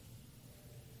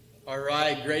All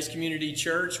right, Grace Community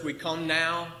Church, we come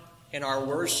now in our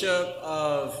worship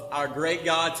of our great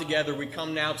God together. We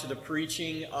come now to the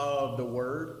preaching of the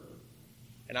Word.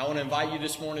 And I want to invite you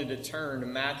this morning to turn to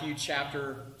Matthew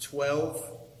chapter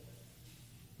 12.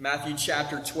 Matthew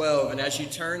chapter 12. And as you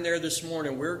turn there this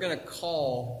morning, we're going to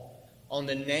call on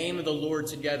the name of the Lord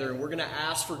together. And we're going to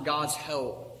ask for God's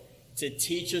help to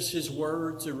teach us His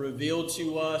Word, to reveal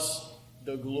to us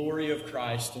the glory of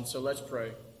Christ. And so let's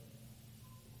pray.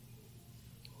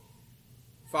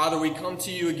 Father, we come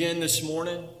to you again this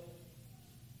morning,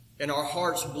 and our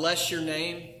hearts bless your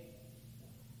name.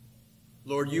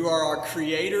 Lord, you are our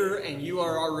Creator and you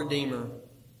are our Redeemer.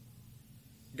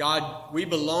 God, we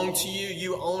belong to you.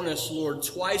 You own us, Lord.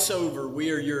 Twice over,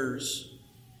 we are yours.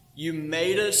 You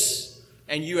made us,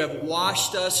 and you have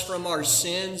washed us from our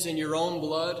sins in your own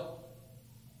blood.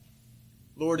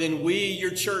 Lord, and we,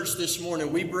 your church this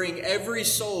morning, we bring every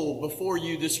soul before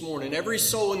you this morning, every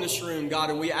soul in this room, God,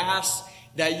 and we ask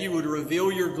that you would reveal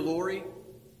your glory.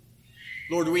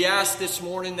 Lord, we ask this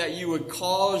morning that you would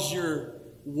cause your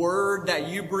word that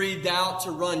you breathed out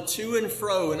to run to and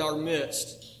fro in our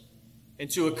midst and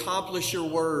to accomplish your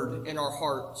word in our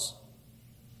hearts.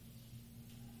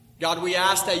 God, we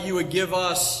ask that you would give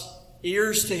us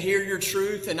ears to hear your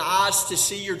truth and eyes to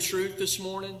see your truth this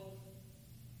morning.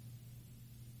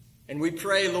 And we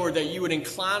pray, Lord, that you would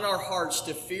incline our hearts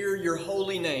to fear your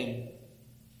holy name.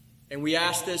 And we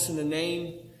ask this in the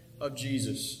name of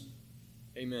Jesus.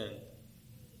 Amen.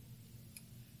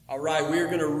 All right, we're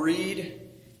going to read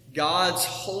God's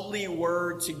holy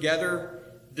word together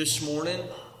this morning.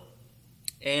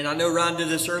 And I know Ryan did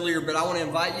this earlier, but I want to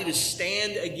invite you to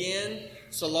stand again.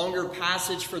 It's a longer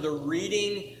passage for the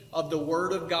reading of the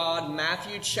Word of God,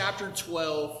 Matthew chapter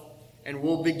 12, and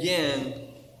we'll begin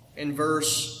in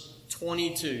verse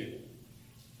 22.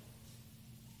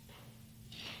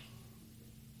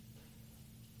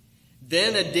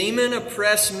 Then a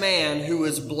demon-oppressed man who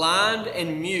was blind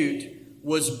and mute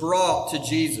was brought to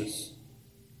Jesus,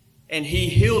 and he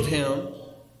healed him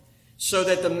so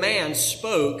that the man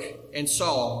spoke and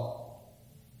saw.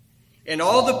 And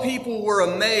all the people were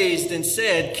amazed and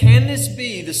said, "Can this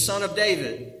be the Son of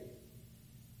David?"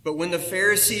 But when the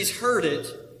Pharisees heard it,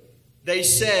 they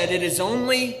said, "It is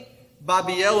only by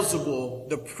Beelzebul,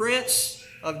 the prince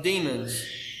of demons,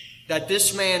 that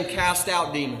this man cast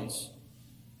out demons."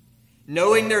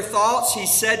 Knowing their thoughts, he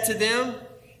said to them,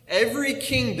 "Every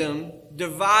kingdom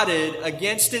divided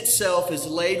against itself is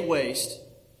laid waste,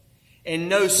 and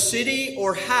no city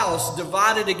or house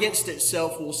divided against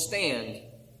itself will stand.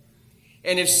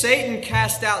 And if Satan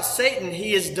cast out Satan,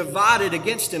 he is divided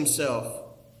against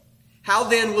himself. How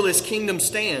then will his kingdom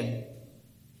stand?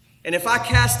 And if I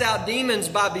cast out demons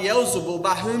by Beelzebul,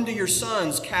 by whom do your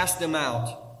sons cast them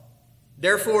out?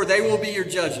 Therefore they will be your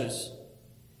judges.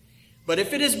 But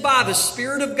if it is by the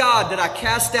Spirit of God that I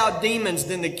cast out demons,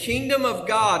 then the kingdom of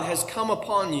God has come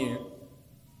upon you.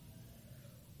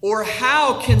 Or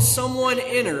how can someone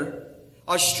enter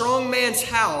a strong man's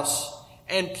house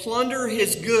and plunder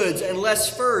his goods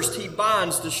unless first he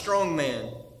binds the strong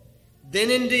man? Then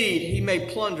indeed he may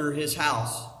plunder his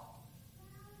house.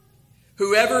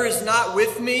 Whoever is not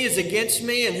with me is against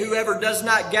me, and whoever does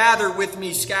not gather with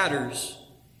me scatters.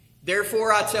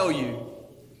 Therefore I tell you,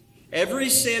 every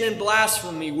sin and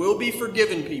blasphemy will be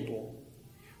forgiven people,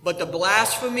 but the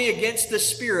blasphemy against the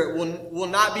Spirit will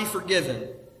not be forgiven.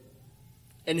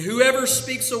 And whoever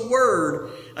speaks a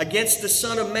word against the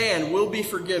Son of Man will be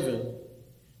forgiven,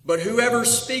 but whoever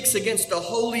speaks against the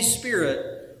Holy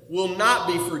Spirit will not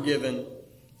be forgiven,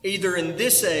 either in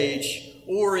this age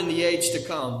or in the age to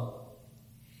come.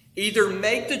 Either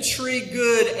make the tree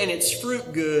good and its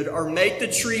fruit good, or make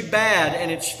the tree bad and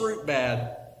its fruit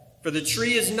bad. For the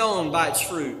tree is known by its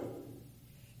fruit.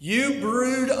 You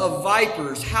brood of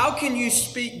vipers, how can you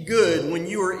speak good when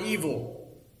you are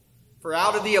evil? For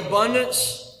out of the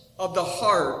abundance of the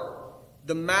heart,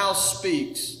 the mouth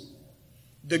speaks.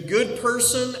 The good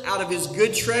person out of his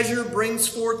good treasure brings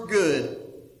forth good,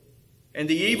 and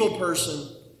the evil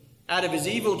person out of his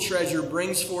evil treasure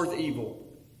brings forth evil.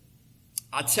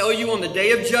 I tell you, on the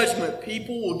day of judgment,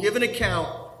 people will give an account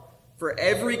for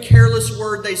every careless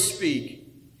word they speak.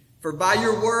 For by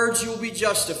your words you will be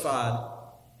justified,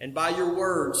 and by your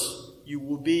words you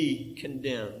will be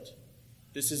condemned.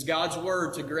 This is God's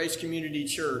word to Grace Community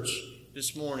Church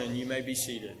this morning. You may be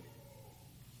seated.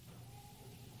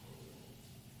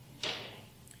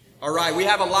 All right, we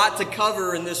have a lot to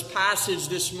cover in this passage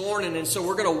this morning, and so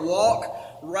we're going to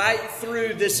walk right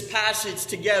through this passage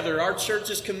together. Our church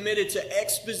is committed to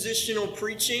expositional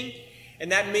preaching,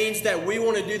 and that means that we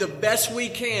want to do the best we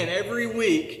can every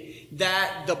week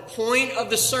that the point of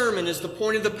the sermon is the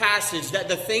point of the passage, that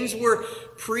the things we're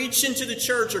preaching to the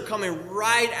church are coming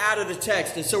right out of the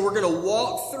text. And so we're going to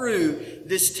walk through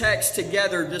this text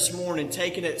together this morning,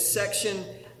 taking it section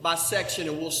by section.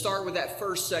 And we'll start with that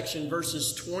first section,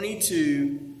 verses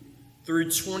 22 through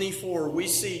 24. We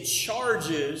see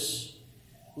charges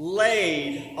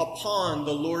laid upon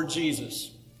the Lord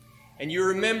Jesus. And you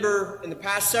remember in the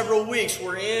past several weeks,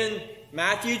 we're in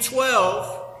Matthew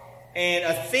 12, and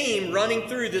a theme running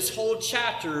through this whole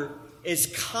chapter is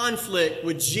conflict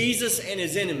with Jesus and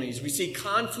his enemies. We see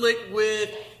conflict with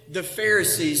the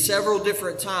Pharisees several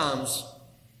different times.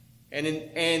 And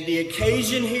the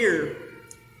occasion here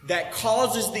that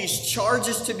causes these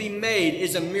charges to be made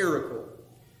is a miracle.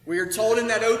 We are told in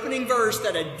that opening verse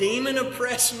that a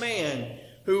demon-oppressed man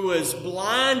who was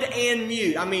blind and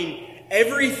mute,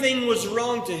 everything was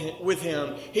wrong with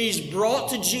him. He's brought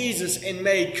to Jesus and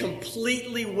made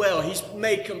completely well. He's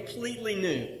made completely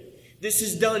new. This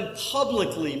is done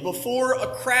publicly before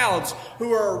a crowds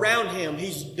who are around him.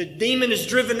 The demon is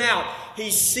driven out.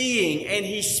 He's seeing and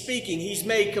he's speaking. He's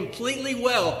made completely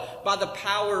well by the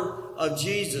power of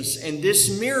Jesus. And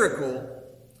this miracle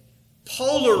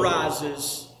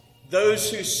polarizes those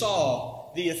who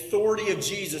saw the authority of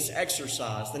Jesus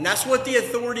exercised. And that's what the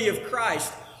authority of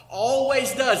Christ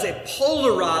always does. It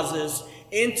polarizes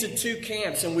into two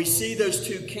camps, and we see those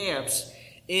two camps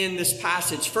in this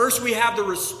passage. First, we have the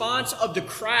response of the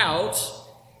crowds,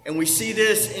 and we see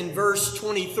this in verse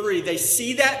 23. They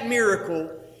see that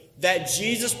miracle that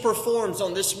Jesus performs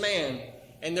on this man,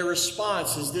 and their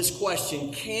response is this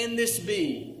question: can this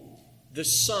be the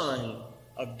Son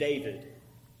of David?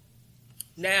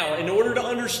 Now, in order to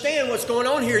understand what's going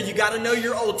on here, you got to know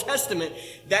your Old Testament.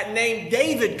 That name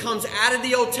David comes out of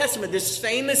the Old Testament, this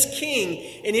famous king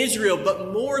in Israel,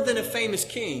 but more than a famous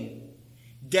king.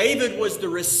 David was the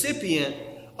recipient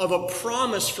of a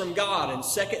promise from God in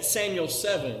 2 Samuel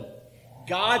 7.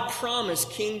 God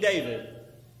promised King David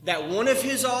that one of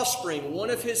his offspring, one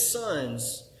of his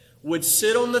sons, would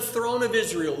sit on the throne of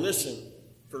Israel, listen,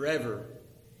 forever.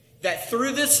 That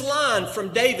through this line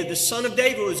from David, the son of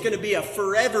David, was going to be a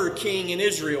forever king in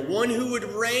Israel, one who would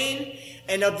reign,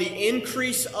 and of the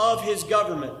increase of his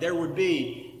government there would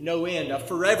be no end, a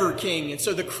forever king. And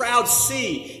so the crowds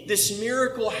see this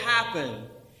miracle happen,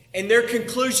 and their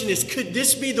conclusion is, could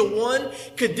this be the one?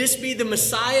 Could this be the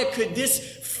Messiah? Could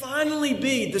this finally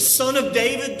be the son of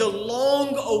David, the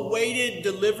long-awaited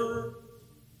deliverer?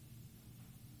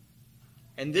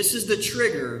 And this is the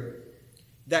trigger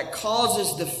that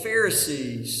causes the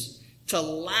Pharisees to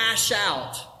lash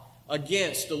out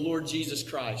against the Lord Jesus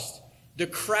Christ. The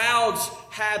crowds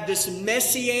have this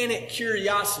messianic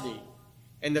curiosity,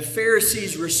 and the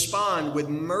Pharisees respond with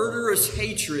murderous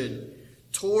hatred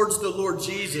towards the Lord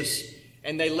Jesus,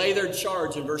 and they lay their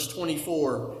charge in verse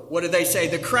 24. What do they say?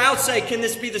 The crowds say, can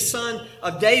this be the son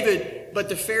of David? But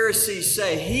the Pharisees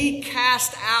say, he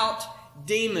cast out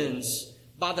demons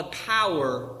by the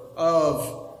power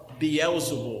of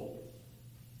Beelzebul.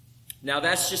 Now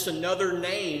that's just another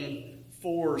name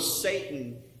for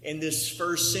Satan in this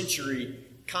first century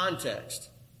context.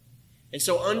 And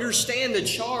so understand the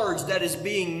charge that is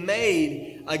being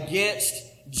made against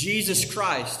Jesus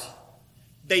Christ.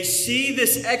 They see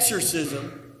this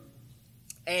exorcism,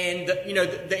 and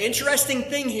the interesting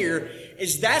thing here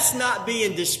is that's not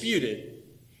being disputed.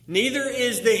 Neither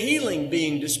is the healing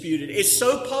being disputed. It's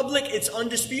so public, it's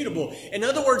undisputable. In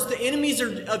other words, the enemies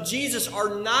of Jesus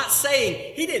are not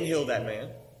saying, he didn't heal that man.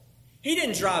 He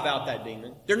didn't drive out that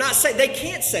demon. They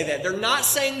can't say that. They're not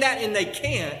saying that, and they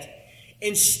can't.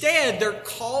 Instead, they're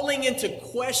calling into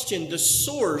question the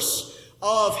source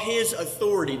of his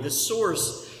authority, the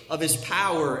source of his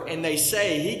power. And they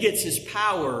say he gets his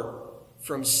power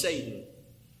from Satan.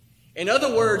 In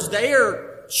other words, they are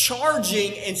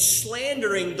charging and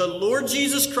slandering the Lord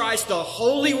Jesus Christ, the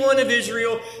Holy One of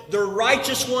Israel, the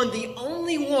righteous one, the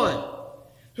only one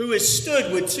who has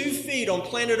stood with 2 feet on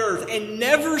planet Earth and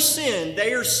never sinned.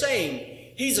 They are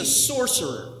saying he's a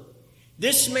sorcerer.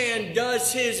 This man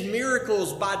does his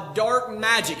miracles by dark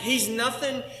magic. He's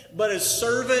nothing but a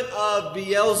servant of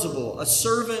Beelzebul, a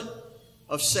servant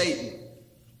of Satan.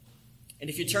 And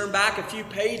if you turn back a few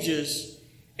pages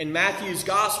in Matthew's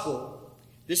Gospel,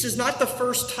 this is not the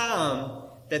first time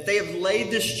that they have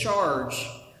laid this charge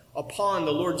upon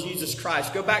the Lord Jesus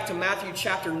Christ. Go back to Matthew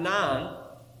chapter 9,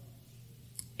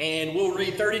 and we'll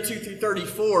read 32 through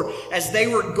 34. As they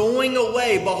were going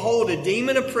away, behold, a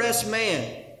demon-oppressed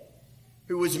man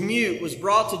who was mute was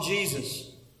brought to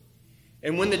Jesus.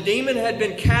 And when the demon had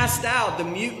been cast out, the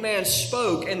mute man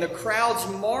spoke, and the crowds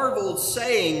marveled,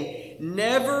 saying,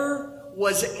 never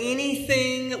was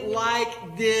anything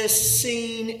like this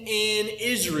seen in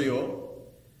Israel,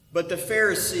 but the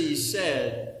Pharisees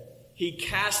said, he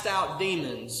cast out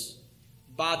demons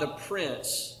by the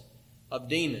prince of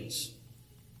demons.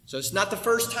 So it's not the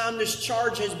first time this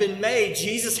charge has been made.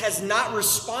 Jesus has not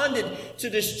responded to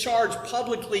this charge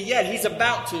publicly yet. He's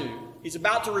about to. He's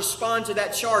about to respond to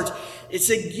that charge. It's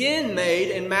again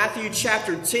made in Matthew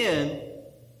chapter 10.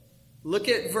 Look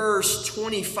at verse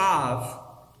 25.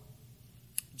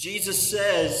 Jesus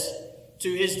says to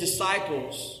his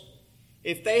disciples,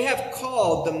 if they have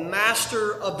called the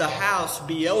master of the house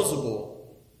Beelzebul,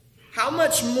 how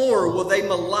much more will they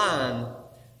malign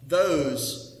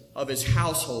those of his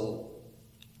household?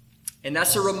 And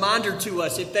that's a reminder to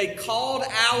us. If they called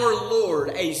our Lord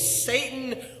a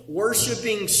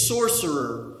Satan-worshiping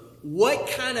sorcerer, what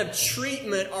kind of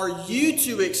treatment are you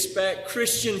to expect,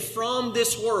 Christian, from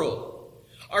this world?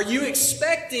 Are you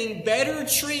expecting better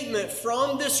treatment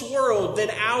from this world than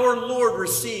our Lord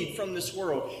received from this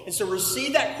world? And so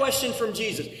receive that question from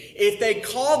Jesus. If they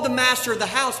called the master of the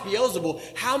house Beelzebul,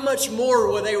 how much more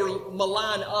will they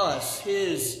malign us,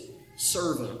 his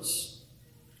servants?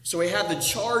 So we have the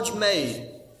charge made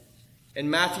in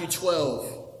Matthew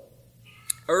 12.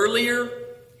 Earlier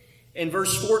in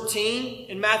verse 14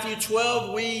 in Matthew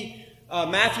 12,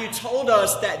 Matthew told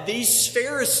us that these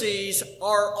Pharisees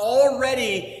are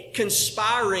already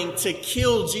conspiring to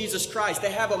kill Jesus Christ.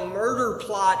 They have a murder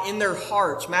plot in their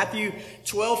hearts. Matthew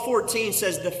 12:14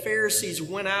 says the Pharisees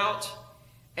went out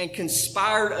and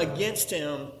conspired against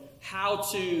him how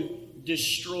to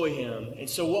destroy him. And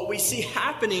so what we see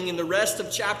happening in the rest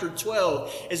of chapter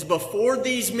 12 is before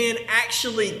these men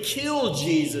actually kill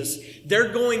Jesus,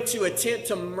 they're going to attempt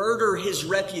to murder his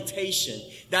reputation.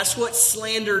 That's what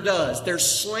slander does. They're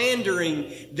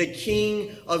slandering the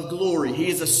King of glory. He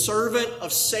is a servant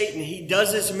of Satan. He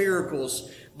does his miracles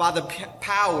by the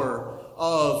power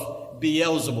of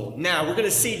Beelzebul. Now, we're going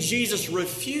to see Jesus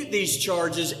refute these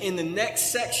charges in the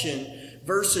next section,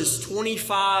 verses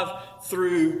 25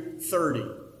 through 30.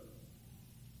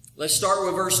 Let's start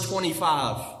with verse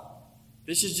 25.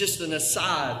 This is just an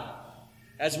aside.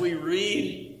 As we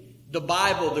read the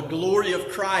Bible, the glory of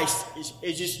Christ,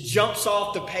 it just jumps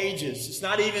off the pages. It's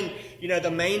not even,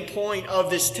 the main point of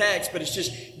this text, but it's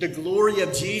just the glory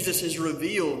of Jesus is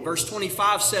revealed. Verse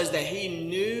 25 says that he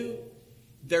knew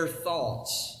their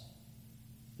thoughts.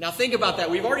 Now think about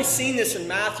that. We've already seen this in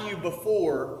Matthew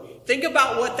before. Think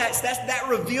about what that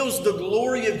reveals the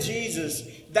glory of Jesus,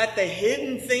 that the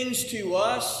hidden things to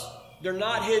us, they're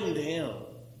not hidden to him.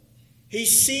 He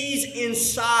sees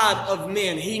inside of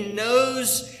men. He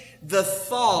knows the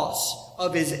thoughts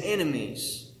of his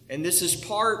enemies. And this is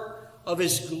part of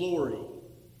his glory.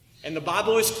 And the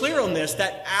Bible is clear on this,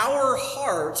 that our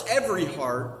hearts, every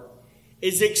heart,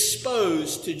 is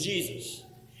exposed to Jesus.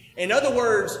 In other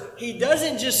words, he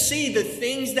doesn't just see the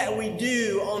things that we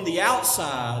do on the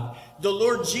outside. The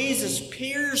Lord Jesus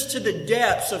peers to the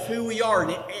depths of who we are.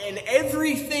 And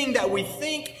everything that we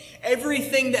think,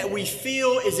 everything that we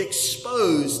feel is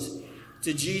exposed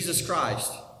to Jesus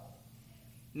Christ.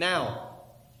 Now,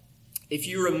 if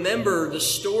you remember the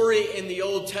story in the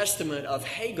Old Testament of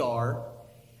Hagar,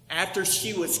 after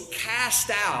she was cast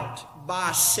out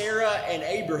by Sarah and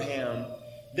Abraham,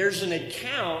 there's an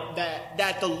account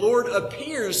that the Lord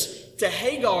appears to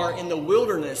Hagar in the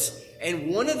wilderness. And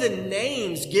one of the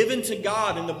names given to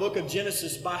God in the book of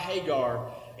Genesis by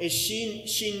Hagar is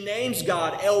she names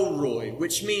God El Roi,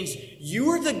 which means you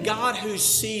are the God who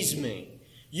sees me.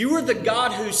 You are the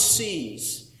God who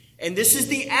sees. And this is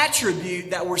the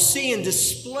attribute that we're seeing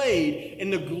displayed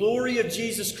in the glory of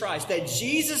Jesus Christ, that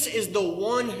Jesus is the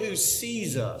one who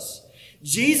sees us.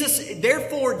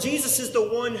 Therefore, Jesus is the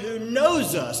one who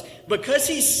knows us because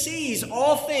he sees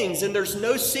all things, and there's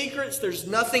no secrets, there's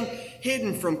nothing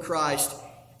hidden from Christ.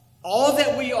 All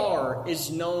that we are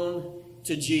is known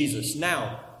to Jesus.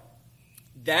 Now,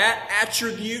 that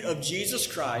attribute of Jesus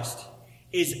Christ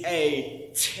is a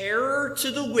terror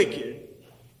to the wicked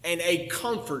and a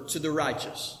comfort to the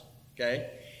righteous.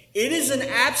 Okay? It is an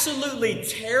absolutely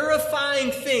terrifying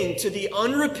thing to the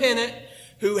unrepentant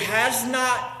who has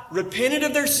not repented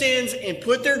of their sins and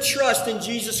put their trust in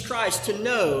Jesus Christ to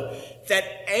know that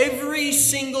every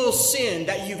single sin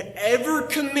that you've ever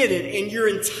committed in your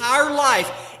entire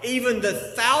life, even the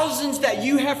thousands that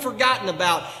you have forgotten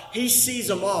about, he sees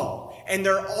them all. And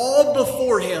they're all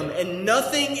before him, and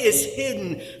nothing is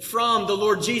hidden from the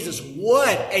Lord Jesus.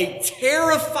 What a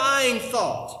terrifying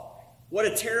thought. What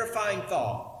a terrifying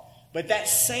thought. But that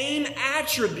same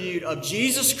attribute of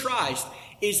Jesus Christ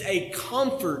is a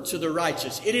comfort to the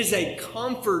righteous. It is a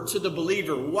comfort to the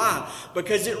believer. Why?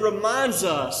 Because it reminds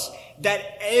us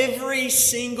that every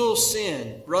single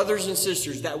sin, brothers and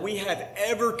sisters, that we have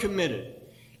ever committed,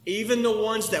 even the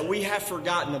ones that we have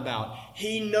forgotten about,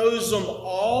 He knows them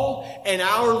all, and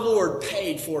our Lord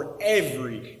paid for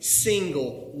every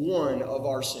single one of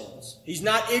our sins. He's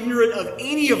not ignorant of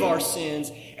any of our sins,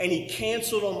 and He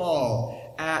canceled them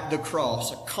all at the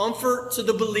cross. A comfort to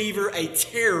the believer, a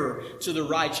terror to the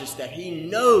righteous, that He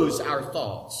knows our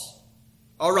thoughts.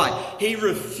 All right, He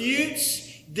refutes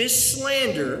this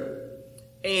slander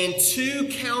and two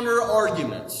counter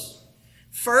arguments.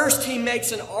 First, He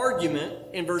makes an argument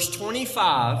in verse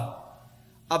 25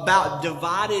 about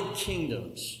divided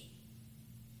kingdoms.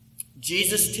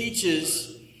 Jesus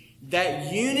teaches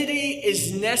that unity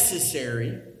is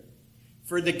necessary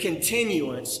for the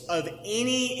continuance of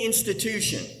any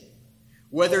institution,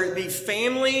 whether it be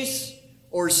families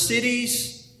or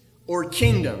cities or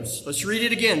kingdoms. Let's read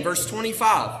it again, verse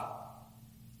 25.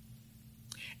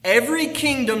 Every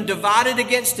kingdom divided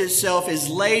against itself is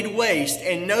laid waste,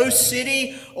 and no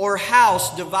city or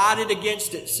house divided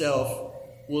against itself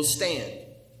will stand.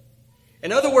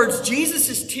 In other words, Jesus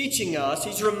is teaching us,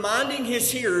 He's reminding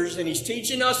His hearers, and He's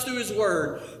teaching us through His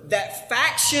Word, that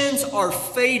factions are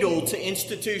fatal to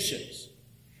institutions.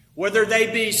 Whether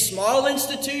they be small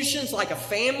institutions like a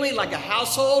family, like a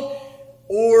household,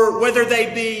 or whether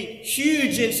they be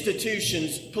huge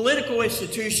institutions, political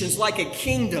institutions like a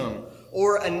kingdom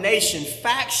or a nation.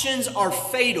 Factions are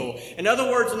fatal. In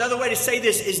other words, another way to say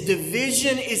this is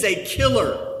division is a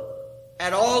killer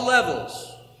at all levels,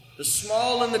 the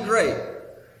small and the great.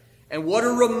 And what a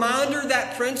reminder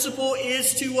that principle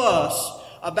is to us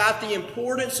about the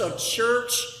importance of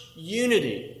church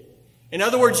unity. In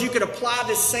other words, you could apply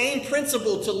the same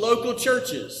principle to local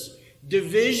churches.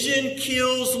 Division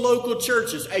kills local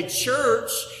churches. A church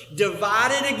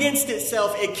divided against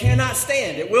itself, it cannot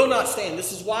stand. It will not stand.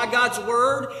 This is why God's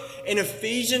Word in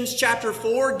Ephesians chapter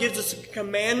 4 gives us a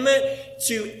commandment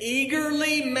to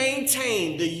eagerly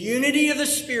maintain the unity of the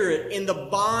Spirit in the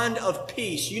bond of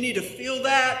peace. You need to feel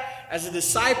that as a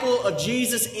disciple of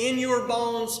Jesus in your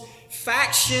bones.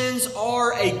 Factions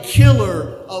are a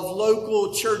killer of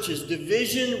local churches.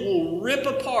 Division will rip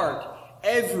apart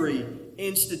every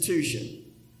institution.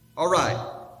 All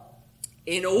right.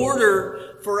 In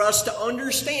order for us to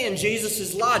understand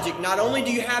Jesus' logic, not only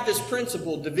do you have this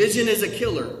principle, division is a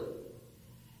killer,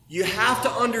 you have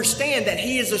to understand that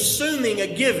He is assuming a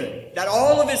given that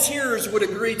all of His hearers would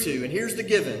agree to. And here's the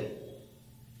given.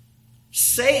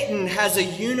 Satan has a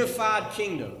unified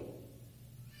kingdom.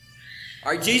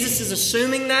 All right, Jesus is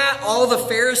assuming that. All the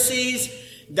Pharisees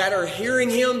that are hearing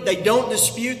Him, they don't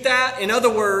dispute that. In other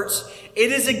words,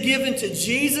 it is a given to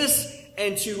Jesus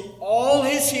and to all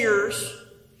His hearers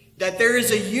that there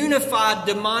is a unified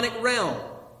demonic realm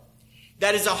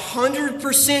that is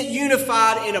 100%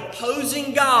 unified in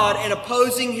opposing God and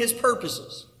opposing His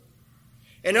purposes.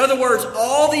 In other words,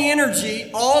 all the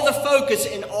energy, all the focus,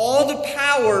 and all the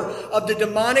power of the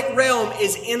demonic realm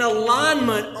is in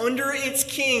alignment under its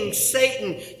king,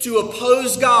 Satan, to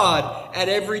oppose God at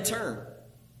every turn.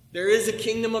 There is a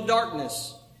kingdom of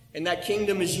darkness, and that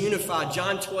kingdom is unified.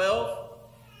 John 12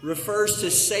 refers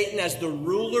to Satan as the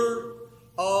ruler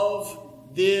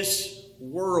of this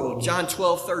world. John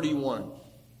 12:31.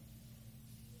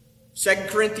 2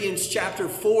 Corinthians chapter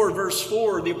 4, verse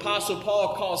 4, the Apostle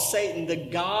Paul calls Satan the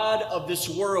god of this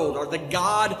world, or the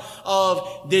god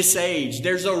of this age.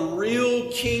 There's a real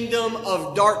kingdom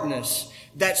of darkness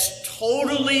that's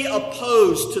totally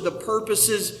opposed to the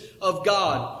purposes of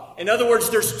God. In other words,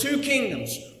 there's two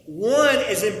kingdoms. One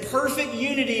is in perfect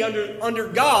unity under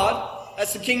God.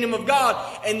 That's the kingdom of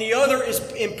God. And the other is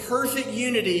in perfect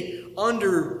unity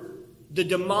under the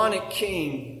demonic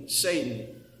king,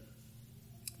 Satan.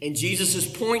 And Jesus'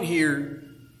 point here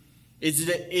is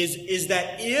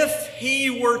that if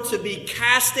He were to be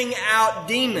casting out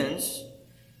demons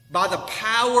by the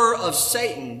power of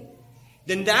Satan,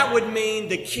 then that would mean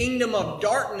the kingdom of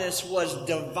darkness was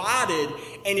divided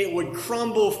and it would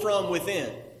crumble from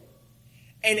within.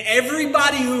 And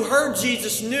everybody who heard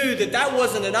Jesus knew that that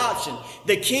wasn't an option.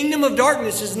 The kingdom of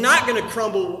darkness is not going to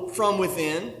crumble from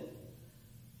within.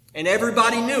 And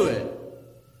everybody knew it.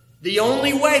 The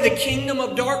only way the kingdom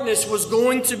of darkness was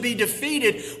going to be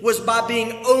defeated was by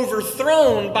being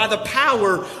overthrown by the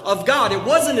power of God. It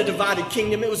wasn't a divided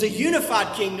kingdom. It was a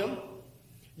unified kingdom.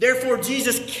 Therefore,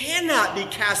 Jesus cannot be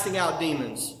casting out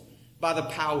demons by the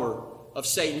power of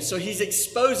Satan. So He's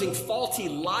exposing faulty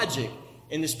logic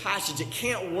in this passage. It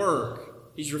can't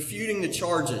work. He's refuting the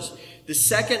charges. The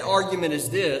second argument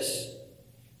is this.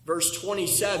 Verse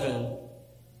 27,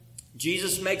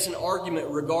 Jesus makes an argument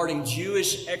regarding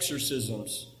Jewish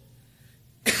exorcisms.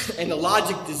 And the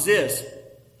logic is this.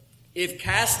 If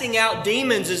casting out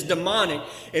demons is demonic,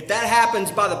 if that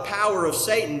happens by the power of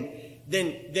Satan,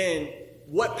 then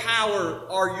what power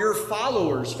are your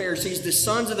followers, Pharisees, the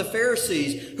sons of the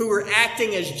Pharisees, who are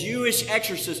acting as Jewish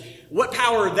exorcists, what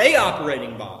power are they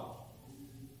operating by?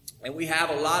 And we have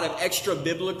a lot of extra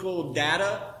biblical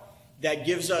data that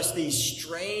gives us these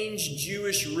strange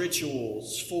Jewish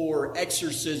rituals for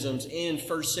exorcisms in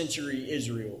first century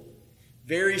Israel.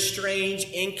 Very strange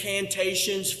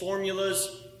incantations,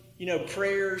 formulas,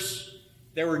 prayers.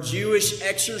 There were Jewish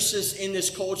exorcists in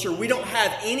this culture. We don't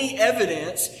have any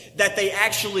evidence that they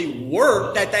actually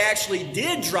worked, that they actually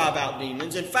did drive out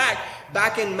demons. In fact,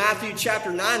 back in Matthew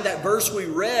chapter 9, that verse we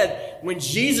read, when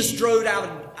Jesus drove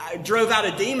out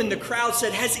a demon, the crowd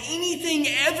said, "Has anything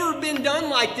ever been done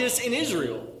like this in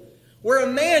Israel?" Where a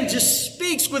man just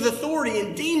speaks with authority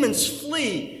and demons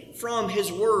flee from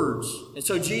his words. And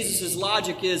so Jesus'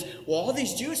 logic is, well, all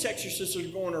these Jewish exorcists are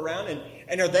going around,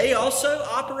 and are they also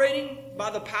operating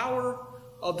by the power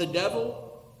of the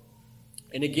devil?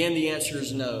 And again, the answer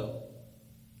is no.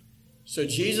 So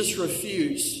Jesus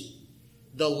refutes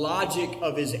the logic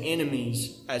of his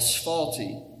enemies as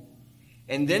faulty.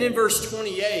 And then in verse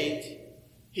 28,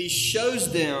 he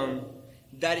shows them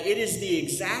that it is the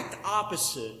exact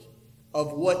opposite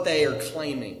of what they are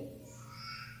claiming.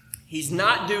 He's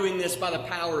not doing this by the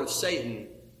power of Satan.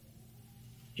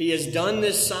 He has done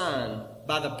this sign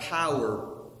by the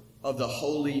power of the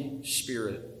Holy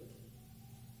Spirit.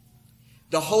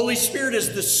 The Holy Spirit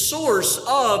is the source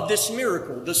of this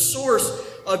miracle, the source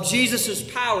of Jesus'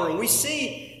 power. And we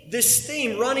see this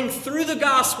theme running through the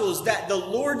Gospels that the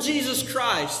Lord Jesus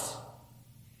Christ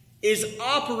is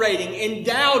operating,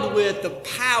 endowed with the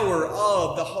power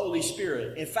of the Holy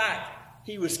Spirit. In fact,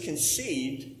 he was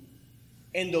conceived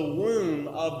in the womb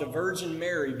of the Virgin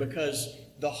Mary because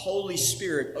the Holy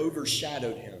Spirit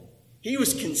overshadowed him. He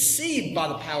was conceived by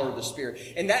the power of the Spirit.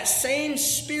 And that same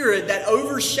Spirit that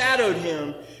overshadowed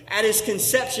him at his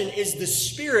conception is the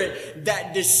Spirit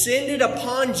that descended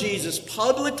upon Jesus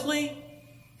publicly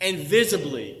and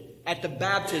visibly at the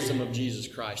baptism of Jesus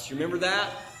Christ. You remember that?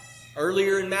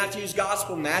 Earlier in Matthew's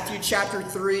Gospel, Matthew chapter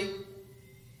 3,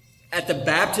 at the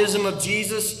baptism of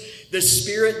Jesus, the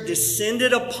Spirit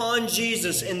descended upon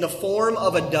Jesus in the form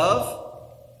of a dove.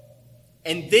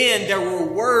 And then there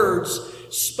were words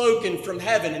spoken from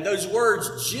heaven. And those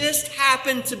words just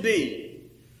happened to be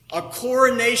a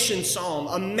coronation psalm,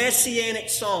 a messianic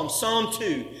psalm, Psalm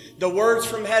 2. The words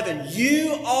from heaven,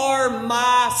 "You are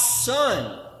my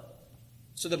Son."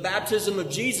 So the baptism of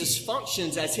Jesus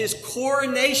functions as his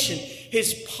coronation,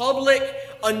 his public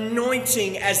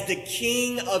anointing as the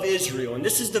King of Israel. And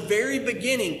this is the very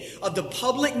beginning of the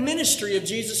public ministry of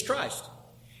Jesus Christ.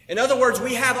 In other words,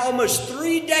 we have almost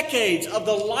 3 decades of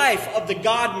the life of the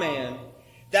God-man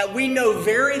that we know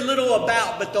very little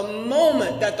about. But the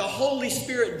moment that the Holy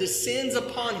Spirit descends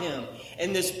upon him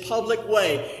in this public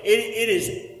way, it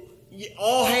is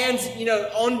all hands,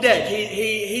 on deck.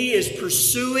 He is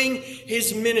pursuing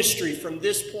his ministry from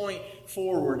this point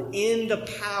forward in the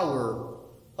power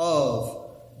of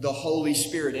the Holy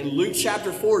Spirit. In Luke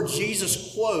chapter 4,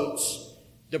 Jesus quotes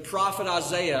the prophet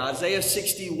Isaiah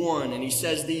 61, and he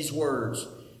says these words,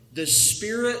 "The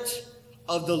Spirit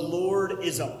of the Lord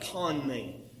is upon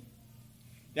me."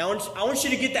 Now, I want you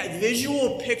to get that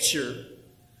visual picture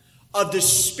of the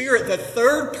Spirit, the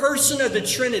third person of the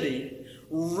Trinity,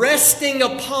 resting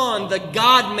upon the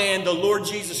God-man, the Lord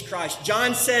Jesus Christ.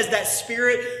 John says that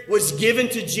Spirit was given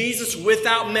to Jesus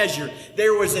without measure.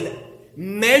 There was a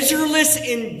measureless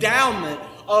endowment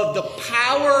of the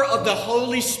power of the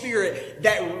Holy Spirit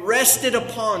that rested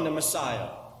upon the Messiah.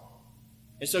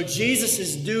 And so Jesus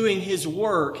is doing his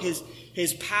work,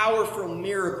 his powerful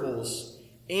miracles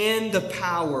in the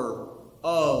power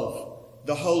of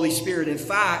the Holy Spirit. In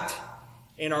fact,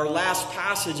 in our last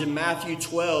passage in Matthew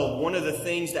 12, one of the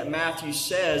things that Matthew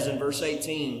says in verse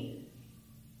 18,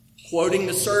 quoting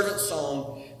the servant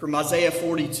song from Isaiah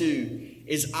 42,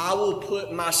 is, "I will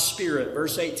put my Spirit,"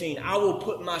 verse 18, "I will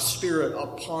put my Spirit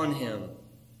upon him."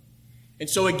 And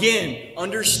so again,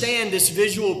 understand this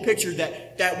visual picture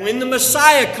that when the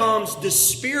Messiah comes, the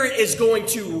Spirit is going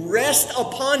to rest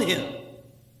upon him.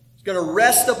 It's going to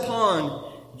rest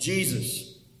upon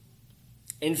Jesus.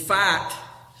 In fact,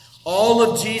 all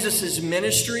of Jesus'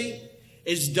 ministry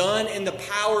is done in the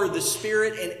power of the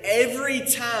Spirit. And every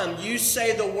time you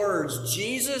say the words,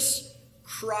 Jesus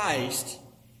Christ,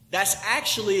 that's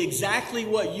actually exactly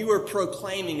what you are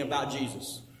proclaiming about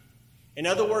Jesus. In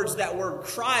other words, that word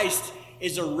Christ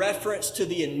is a reference to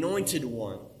the anointed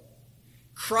one.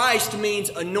 Christ means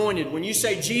anointed. When you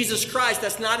say Jesus Christ,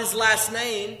 that's not his last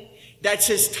name. That's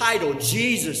his title,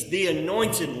 Jesus, the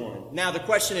Anointed One. Now the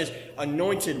question is,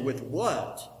 anointed with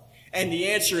what? And the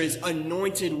answer is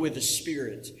anointed with the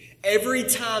Spirit. Every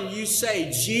time you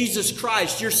say Jesus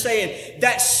Christ, you're saying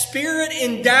that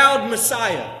Spirit-endowed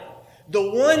Messiah, the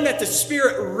one that the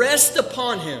Spirit rests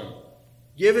upon him,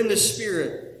 given the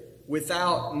Spirit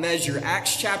without measure.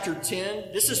 Acts chapter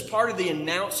 10, this is part of the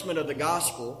announcement of the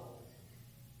gospel.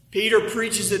 Peter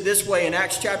preaches it this way in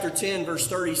Acts chapter 10, verse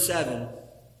 37.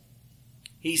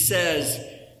 He says,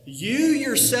 "You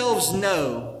yourselves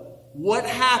know what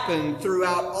happened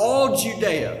throughout all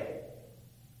Judea,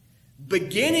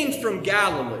 beginning from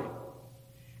Galilee,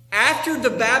 after the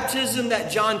baptism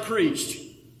that John preached,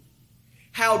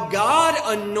 how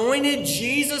God anointed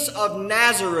Jesus of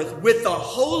Nazareth with the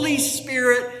Holy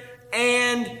Spirit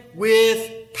and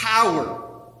with power.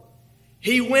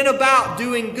 He went about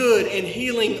doing good and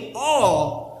healing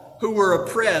all who were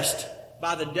oppressed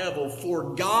by the devil,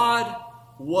 for God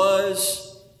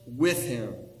was with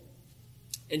him."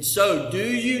 And so, do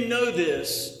you know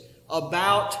this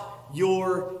about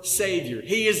your Savior?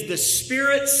 He is the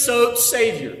Spirit-soaked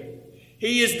Savior.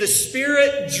 He is the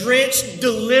Spirit-drenched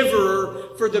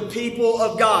deliverer for the people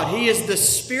of God. He is the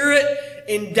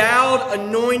Spirit-endowed,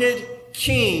 anointed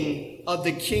King of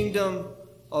the kingdom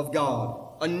of God.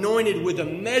 Anointed with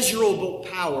immeasurable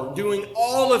power, doing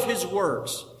all of his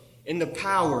works in the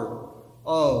power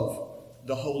of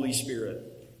the Holy Spirit.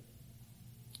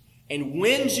 And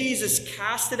when Jesus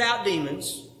casted out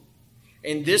demons,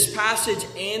 in this passage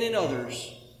and in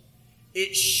others,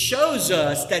 it shows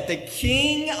us that the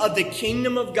King of the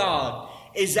kingdom of God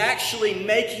is actually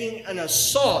making an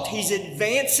assault. He's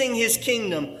advancing his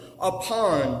kingdom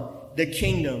upon the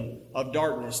kingdom of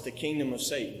darkness, the kingdom of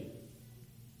Satan.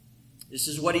 This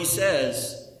is what he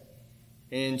says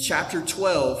in chapter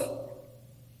 12,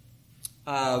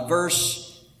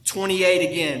 verse 28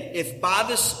 again.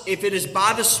 If it is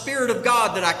by the Spirit of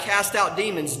God that I cast out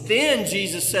demons, then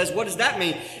Jesus says, what does that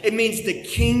mean? It means the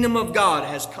kingdom of God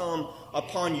has come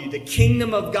upon you. The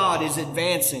kingdom of God is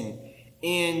advancing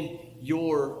in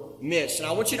your midst. And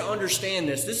I want you to understand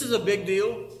this. This is a big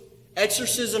deal.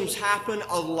 Exorcisms happen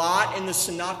a lot in the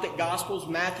Synoptic Gospels,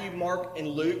 Matthew, Mark, and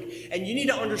Luke. And you need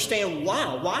to understand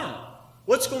why. Why?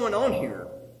 What's going on here?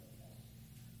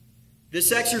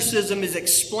 This exorcism is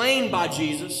explained by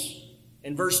Jesus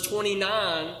in verse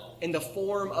 29 in the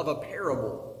form of a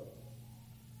parable.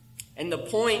 And the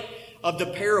point of the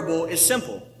parable is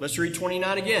simple. Let's read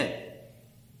 29 again.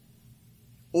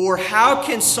 "Or how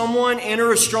can someone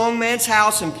enter a strong man's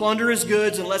house and plunder his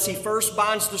goods unless he first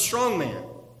binds the strong man?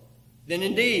 Then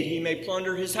indeed he may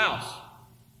plunder his house."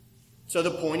 So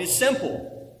the point is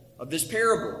simple of this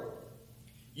parable.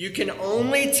 You can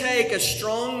only take a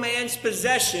strong man's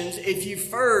possessions if you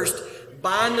first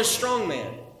bind the strong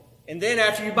man. And then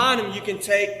after you bind him, you can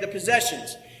take the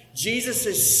possessions. Jesus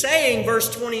is saying, verse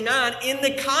 29, in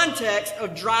the context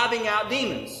of driving out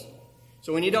demons.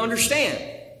 So we need to understand.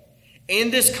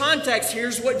 In this context,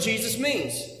 here's what Jesus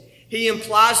means. He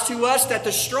implies to us that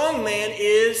the strong man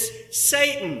is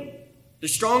Satan. The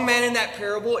strong man in that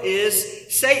parable is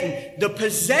Satan. The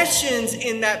possessions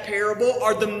in that parable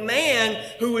are the man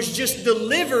who was just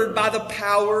delivered by the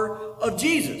power of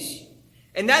Jesus.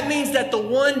 And that means that the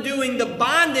one doing the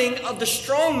binding of the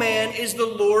strong man is the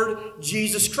Lord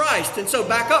Jesus Christ. And so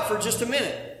back up for just a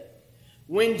minute.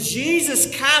 When Jesus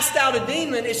cast out a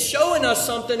demon, it's showing us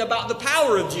something about the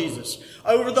power of Jesus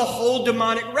over the whole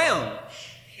demonic realm.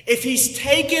 If he's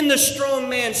taken the strong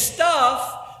man's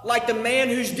stuff, like the man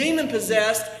who's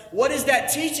demon-possessed, what is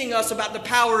that teaching us about the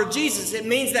power of Jesus? It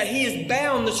means that he has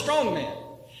bound the strong man.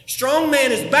 Strong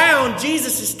man is bound.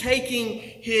 Jesus is taking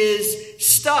his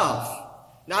stuff.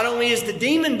 Not only is the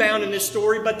demon bound in this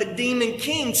story, but the demon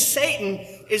king, Satan,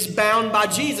 is bound by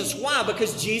Jesus. Why?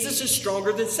 Because Jesus is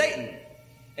stronger than Satan.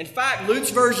 In fact,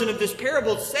 Luke's version of this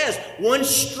parable says one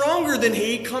stronger than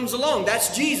he comes along.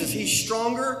 That's Jesus. He's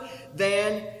stronger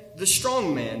than the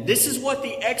strong man. This is what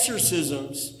the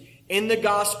exorcisms in the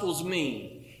Gospels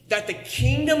mean. That the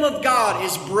kingdom of God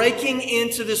is breaking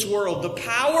into this world. The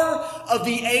power of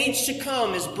the age to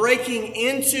come is breaking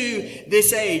into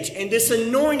this age. And this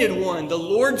anointed one, the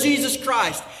Lord Jesus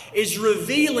Christ, is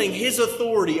revealing his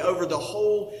authority over the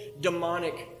whole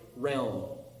demonic realm.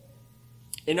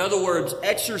 In other words,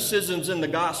 exorcisms in the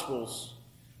Gospels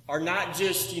are not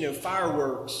just,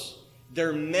 fireworks.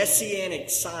 They're messianic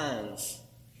signs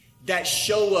that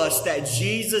show us that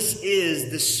Jesus is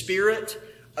the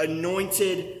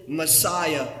Spirit-anointed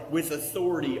Messiah with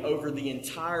authority over the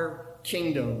entire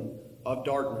kingdom of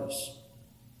darkness.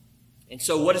 And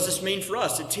so what does this mean for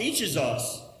us? It teaches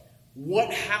us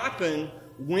what happened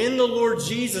when the Lord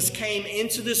Jesus came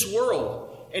into this world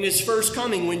in his first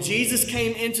coming. When Jesus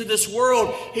came into this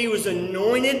world, he was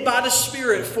anointed by the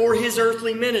Spirit for his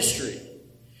earthly ministry.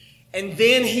 And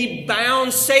then he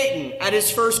bound Satan at his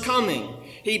first coming.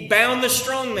 He bound the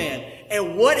strong man.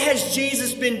 And what has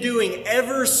Jesus been doing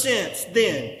ever since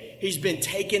then? He's been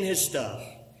taking his stuff.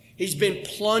 He's been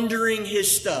plundering his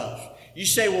stuff. You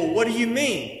say, well, what do you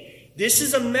mean? This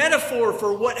is a metaphor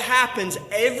for what happens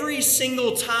every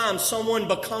single time someone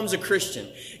becomes a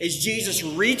Christian. Is Jesus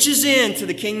reaches into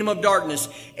the kingdom of darkness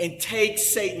and takes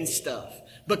Satan's stuff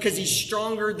because he's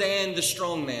stronger than the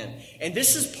strong man. And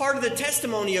this is part of the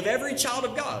testimony of every child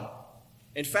of God.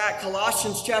 In fact,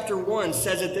 Colossians chapter 1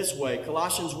 says it this way.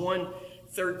 Colossians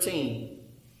 1:13.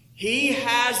 He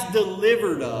has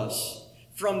delivered us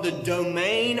from the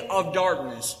domain of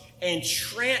darkness and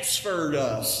transferred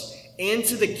us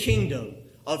into the kingdom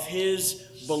of his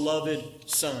beloved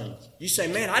Son. You say,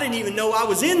 man, I didn't even know I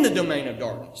was in the domain of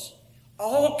darkness.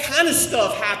 All kind of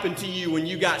stuff happened to you when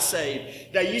you got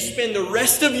saved that you spend the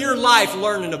rest of your life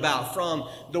learning about from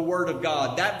the Word of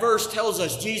God. That verse tells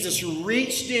us Jesus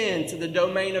reached into the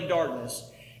domain of darkness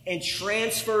and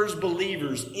transfers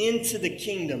believers into the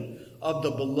kingdom of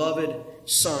the beloved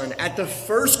Son. At the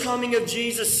first coming of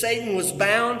Jesus, Satan was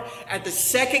bound. At the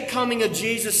second coming of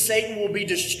Jesus, Satan will be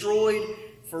destroyed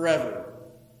forever.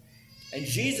 And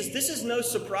Jesus, this is no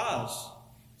surprise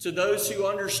to those who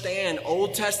understand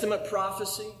Old Testament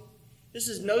prophecy. This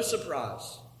is no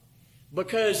surprise,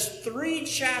 because 3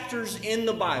 chapters in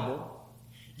the Bible,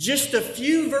 just a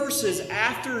few verses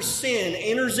after sin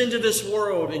enters into this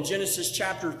world in Genesis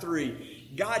chapter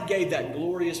 3, God gave that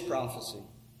glorious prophecy.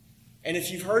 And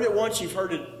if you've heard it once, you've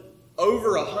heard it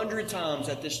over 100 times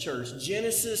at this church.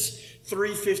 Genesis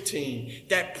 3:15,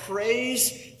 that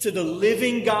praise to the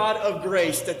living God of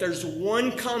grace, that there's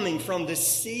one coming from the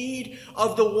seed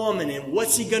of the woman. And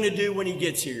what's he going to do when he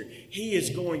gets here? He is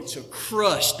going to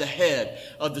crush the head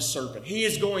of the serpent. He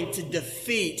is going to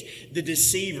defeat the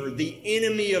deceiver, the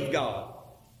enemy of God.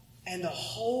 And the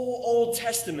whole Old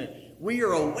Testament, we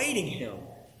are awaiting him.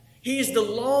 He is the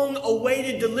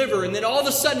long-awaited deliverer. And then all of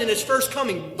a sudden in his first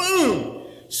coming, boom!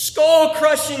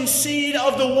 Skull-crushing seed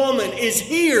of the woman is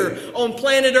here on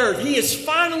planet Earth. He has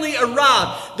finally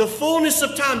arrived. The fullness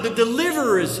of time, the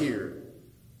deliverer is here.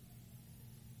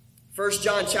 1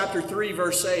 John chapter 3,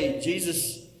 verse 8,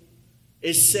 Jesus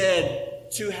is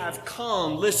said to have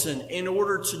come, listen, in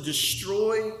order to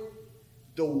destroy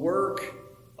the work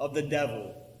of the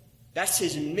devil. That's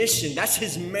his mission. That's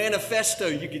his manifesto,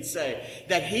 you could say.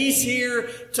 That he's here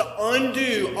to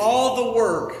undo all the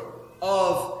work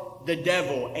of the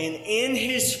devil. And in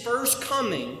his first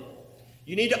coming,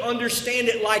 you need to understand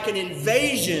it like an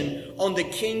invasion on the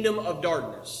kingdom of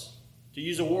darkness. To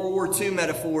use a World War II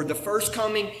metaphor, the first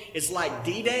coming is like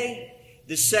D-Day.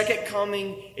 The second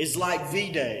coming is like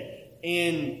V-Day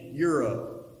in Europe.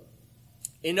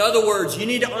 In other words, you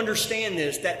need to understand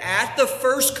this, that at the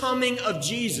first coming of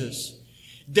Jesus,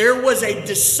 there was a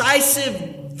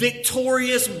decisive,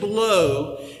 victorious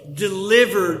blow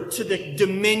delivered to the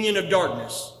dominion of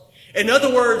darkness. In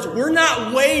other words, we're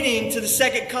not waiting to the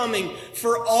second coming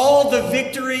for all the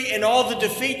victory and all the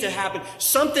defeat to happen.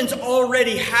 Something's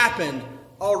already happened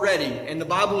already, and the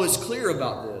Bible is clear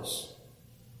about this.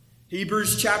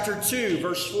 Hebrews chapter 2,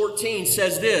 verse 14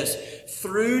 says this,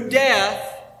 through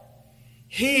death,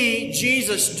 he,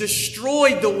 Jesus,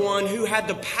 destroyed the one who had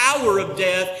the power of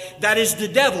death, that is the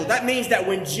devil. That means that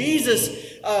when Jesus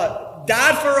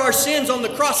died for our sins on the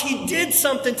cross, he did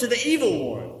something to the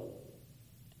evil one.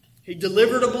 He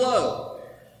delivered a blow.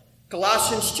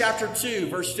 Colossians chapter 2,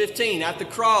 verse 15, at the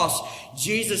cross,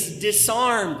 Jesus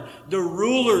disarmed the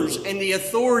rulers and the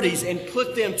authorities and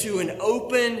put them to an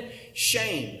open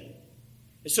shame.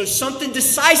 And so something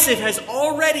decisive has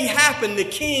already happened. The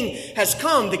king has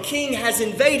come. The king has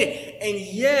invaded. And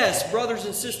yes, brothers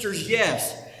and sisters,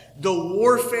 yes, the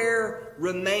warfare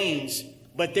remains.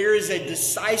 But there is a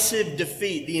decisive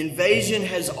defeat. The invasion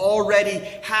has already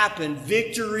happened.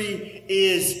 Victory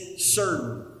is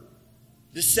certain.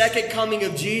 The second coming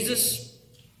of Jesus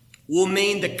will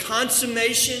mean the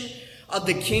consummation of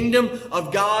the kingdom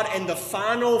of God and the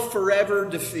final forever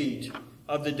defeat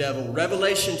of the devil.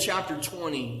 Revelation chapter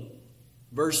 20,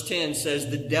 verse 10 says,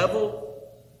 the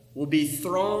devil will be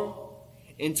thrown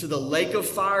into the lake of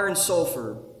fire and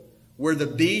sulfur, where the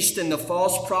beast and the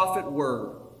false prophet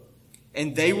were,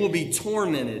 and they will be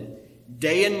tormented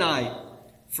day and night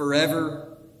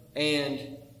forever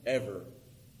and ever.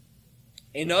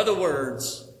 In other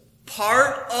words,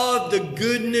 part of the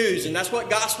good news, and that's what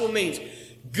gospel means,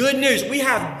 good news. We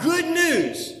have good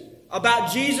news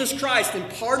about Jesus Christ, and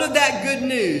part of that good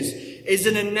news is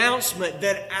an announcement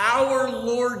that our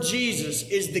Lord Jesus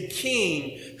is the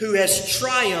King who has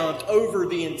triumphed over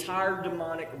the entire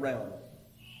demonic realm.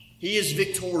 He is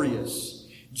victorious.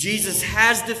 Jesus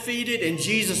has defeated and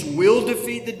Jesus will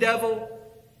defeat the devil.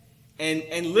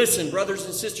 And listen, brothers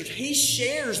and sisters, He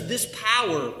shares this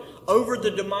power over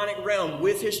the demonic realm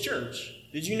with His church.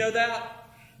 Did you know that?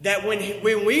 That when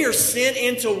we are sent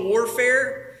into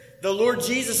warfare, the Lord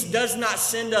Jesus does not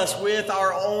send us with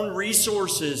our own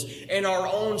resources and our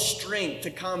own strength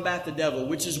to combat the devil,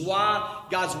 which is why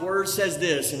God's Word says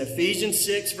this in Ephesians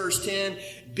 6, verse 10,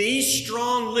 be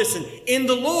strong, listen, in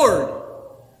the Lord,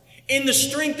 in the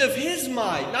strength of His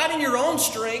might, not in your own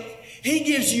strength. He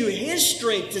gives you His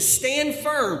strength to stand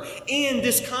firm in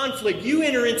this conflict. You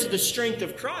enter into the strength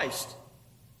of Christ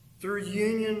through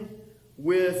union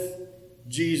with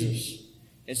Jesus.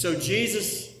 And so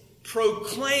Jesus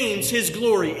proclaims His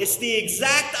glory. It's the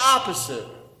exact opposite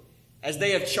as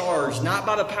they have charged, not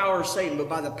by the power of Satan, but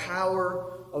by the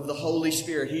power of the Holy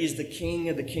Spirit. He is the King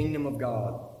of the kingdom of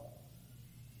God.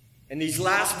 And these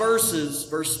last verses,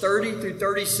 verse 30 through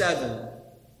 37,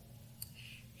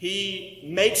 He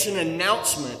makes an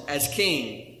announcement as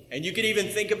King. And you could even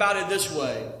think about it this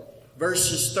way.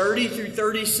 Verses 30 through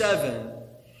 37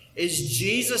 is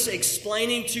Jesus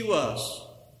explaining to us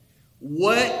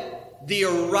what the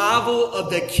arrival of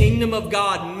the kingdom of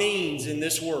God means in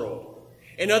this world.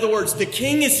 In other words, the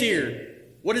King is here.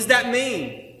 What does that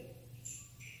mean?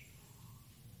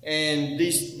 And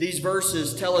these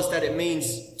verses tell us that it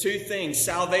means two things,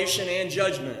 salvation and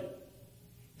judgment.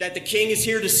 That the King is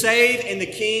here to save and the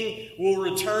King will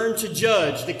return to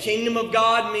judge. The kingdom of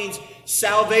God means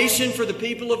salvation for the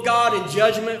people of God and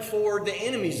judgment for the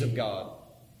enemies of God.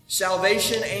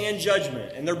 Salvation and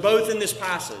judgment. And they're both in this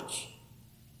passage.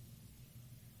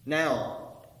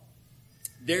 Now,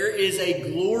 there is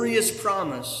a glorious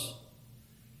promise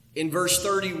in verse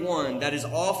 31 that is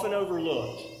often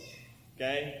overlooked.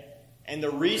 Okay? And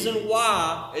the reason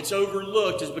why it's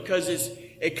overlooked is because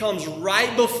it comes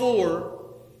right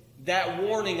before that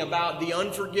warning about the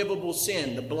unforgivable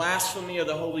sin, the blasphemy of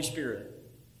the Holy Spirit.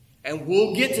 And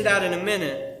we'll get to that in a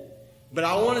minute. But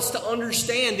I want us to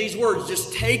understand these words.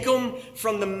 Just take them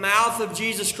from the mouth of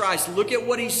Jesus Christ. Look at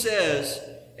what He says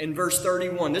in verse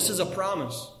 31. This is a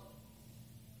promise.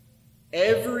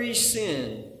 Every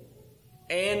sin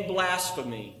and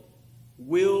blasphemy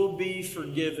will be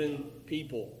forgiven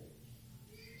people.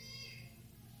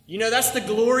 You know, that's the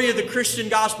glory of the Christian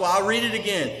gospel. I'll read it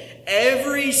again.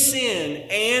 Every sin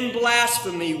and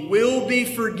blasphemy will be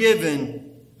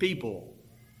forgiven people.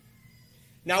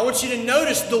 Now I want you to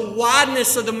notice the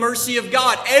wideness of the mercy of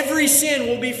God. Every sin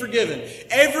will be forgiven.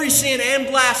 Every sin and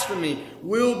blasphemy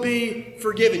will be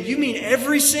forgiven. You mean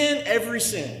every sin? Every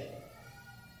sin.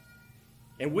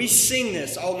 And we sing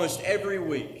this almost every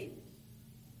week.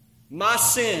 My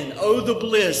sin, oh the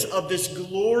bliss of this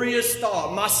glorious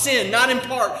thought. My sin, not in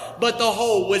part, but the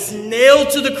whole, was nailed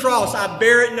to the cross. I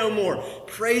bear it no more.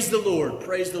 Praise the Lord,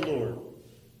 praise the Lord,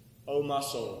 oh my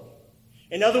soul.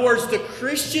 In other words, the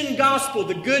Christian gospel,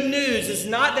 the good news, is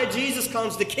not that Jesus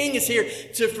comes, the King is here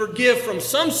to forgive from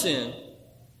some sin.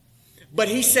 But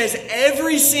He says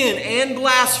every sin and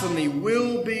blasphemy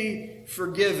will be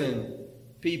forgiven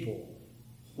people.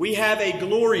 We have a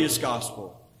glorious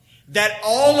gospel. That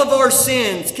all of our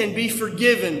sins can be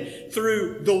forgiven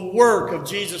through the work of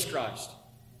Jesus Christ.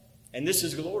 And this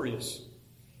is glorious.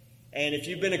 And if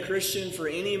you've been a Christian for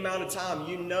any amount of time,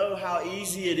 you know how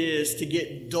easy it is to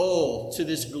get dull to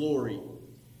this glory.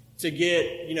 To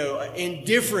get,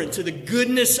 indifferent to the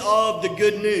goodness of the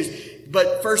good news.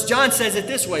 But 1 John says it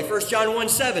this way. 1 John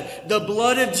 1:7. The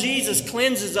blood of Jesus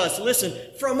cleanses us, listen,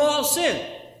 from all sin.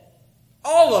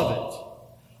 All of it.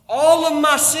 All of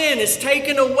my sin is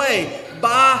taken away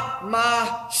by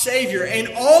my Savior. And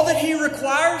all that He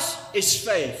requires is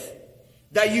faith.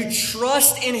 That you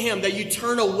trust in Him. That you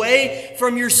turn away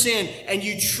from your sin. And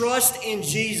you trust in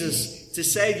Jesus to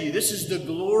save you. This is the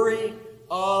glory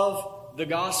of the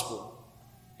gospel.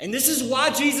 And this is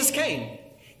why Jesus came.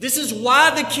 This is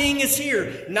why the King is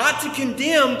here. Not to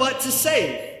condemn, but to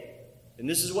save. And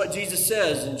this is what Jesus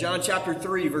says in John chapter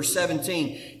 3, verse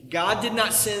 17. God did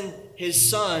not send His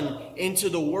Son into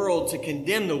the world to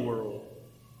condemn the world,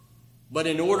 but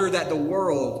in order that the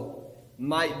world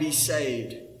might be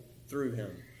saved through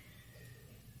Him.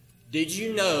 Did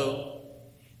you know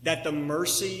that the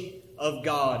mercy of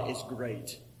God is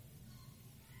great?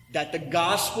 That the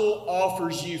gospel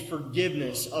offers you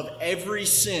forgiveness of every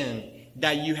sin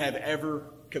that you have ever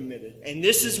committed. And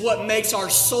this is what makes our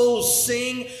souls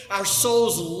sing, our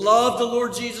souls love the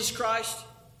Lord Jesus Christ.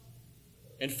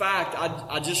 In fact,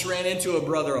 I just ran into a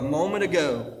brother a moment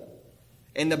ago,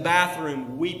 in the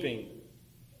bathroom weeping.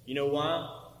 You know why?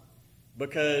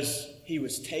 Because he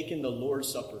was taking the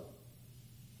Lord's Supper.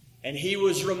 And he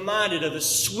was reminded of the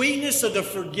sweetness of the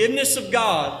forgiveness of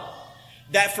God,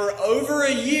 that for over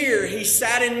a year he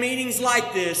sat in meetings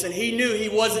like this and he knew he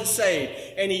wasn't saved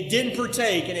and he didn't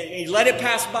partake and he let it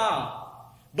pass by.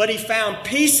 But he found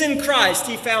peace in Christ.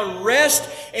 He found rest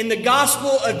in the gospel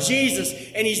of Jesus.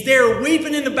 And he's there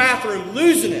weeping in the bathroom,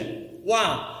 losing it.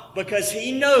 Why? Because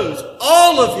he knows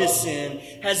all of his sin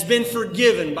has been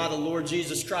forgiven by the Lord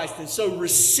Jesus Christ. And so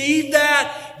receive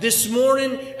that this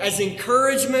morning as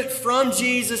encouragement from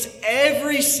Jesus.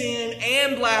 Every sin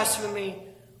and blasphemy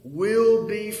will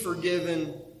be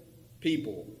forgiven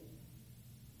people.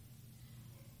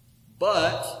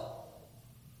 But,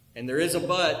 and there is a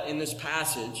but in this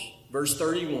passage, verse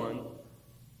 31,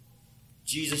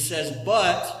 Jesus says,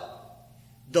 but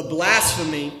the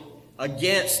blasphemy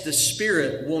against the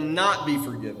Spirit will not be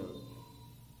forgiven.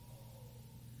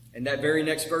 And that very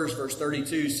next verse, verse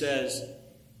 32, says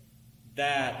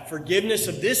that forgiveness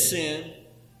of this sin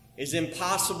is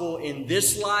impossible in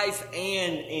this life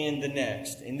and in the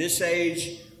next, in this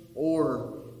age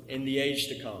or in the age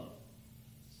to come.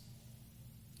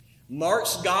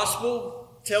 Mark's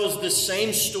gospel tells the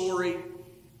same story,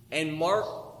 and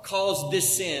Mark calls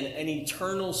this sin an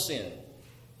eternal sin.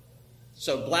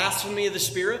 So blasphemy of the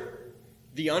Spirit,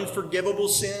 the unforgivable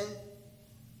sin,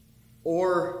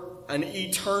 or an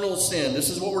eternal sin. This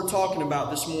is what we're talking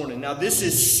about this morning. Now, this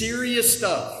is serious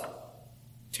stuff.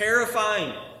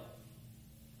 Terrifying.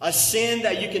 A sin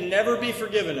that you can never be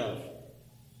forgiven of.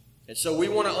 And so we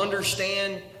want to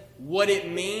understand what it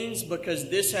means, because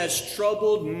this has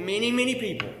troubled many, many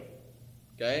people.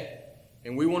 Okay?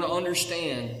 And we want to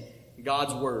understand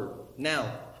God's Word.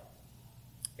 Now,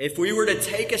 if we were to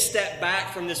take a step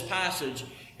back from this passage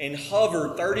and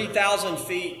hover 30,000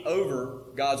 feet over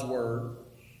God's Word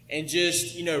and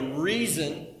just,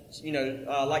 reason,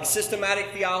 like systematic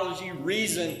theology,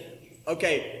 reason,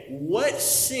 okay, what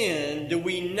sin do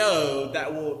we know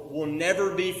that will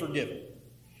never be forgiven?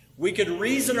 We could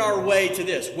reason our way to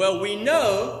this. Well, we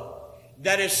know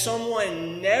that if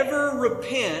someone never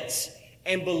repents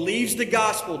and believes the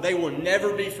gospel, they will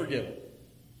never be forgiven.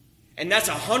 And that's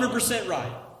 100%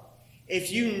 right.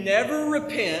 If you never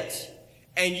repent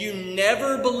and you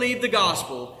never believe the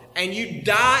gospel and you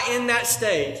die in that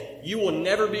state, you will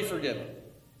never be forgiven.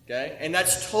 Okay? And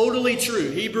that's totally true.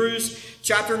 Hebrews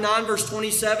chapter 9 verse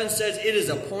 27 says, it is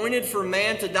appointed for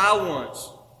man to die once,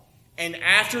 and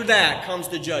after that comes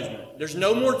the judgment. There's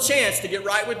no more chance to get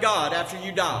right with God after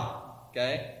you die.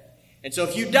 Okay? And so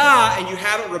if you die and you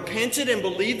haven't repented and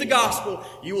believed the gospel,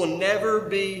 you will never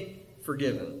be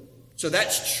forgiven. So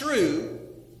that's true,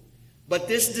 but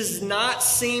this does not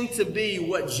seem to be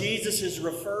what Jesus is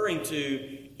referring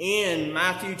to in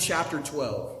Matthew chapter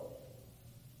 12.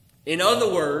 In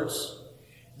other words,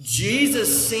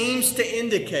 Jesus seems to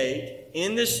indicate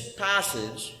in this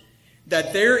passage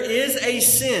that there is a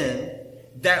sin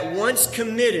that once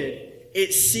committed,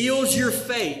 it seals your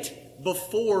fate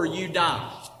before you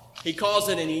die. He calls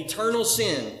it an eternal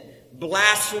sin,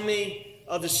 blasphemy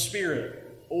of the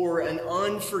Spirit, or an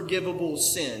unforgivable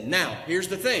sin. Now, here's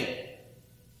the thing.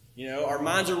 Our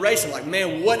minds are racing like,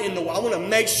 man, what in the world? I want to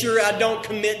make sure I don't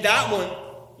commit that one,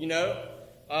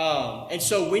 And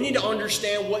so we need to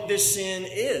understand what this sin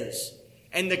is.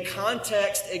 And the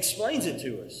context explains it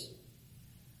to us.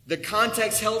 The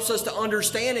context helps us to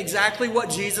understand exactly what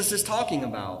Jesus is talking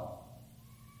about.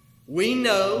 We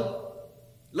know,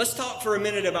 let's talk for a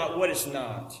minute about what it's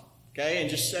not, okay? And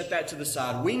just set that to the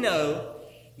side. We know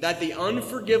that the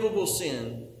unforgivable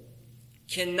sin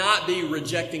cannot be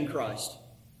rejecting Christ.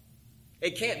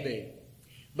 It can't be.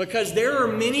 Because there are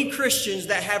many Christians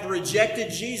that have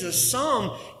rejected Jesus,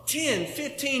 some 10,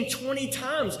 15, 20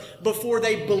 times before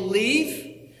they believe,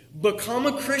 become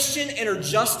a Christian, and are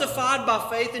justified by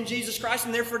faith in Jesus Christ,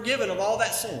 and they're forgiven of all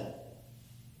that sin.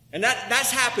 And that's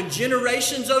happened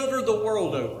generations over, the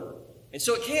world over. And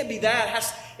so it can't be that.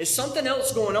 It's something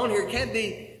else going on here. It can't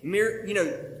be mere,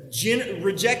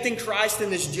 rejecting Christ in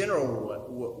this general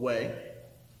way.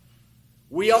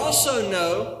 We also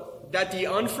know that the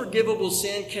unforgivable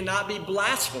sin cannot be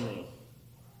blasphemy.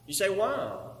 You say,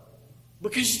 why?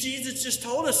 Because Jesus just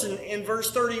told us in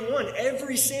verse 31,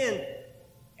 every sin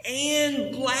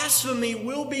and blasphemy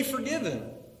will be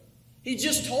forgiven. He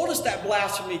just told us that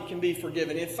blasphemy can be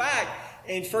forgiven. In fact,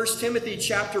 in 1 Timothy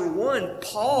chapter 1,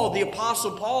 Paul, the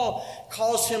Apostle Paul,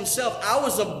 calls himself, I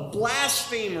was a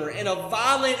blasphemer and a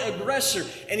violent aggressor.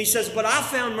 And he says, but I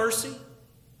found mercy.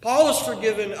 Paul is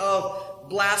forgiven of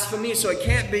blasphemy, so it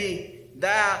can't be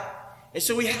that. And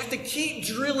so we have to keep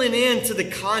drilling into the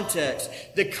context.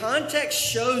 The context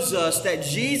shows us that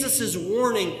Jesus'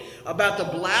 warning about the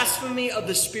blasphemy of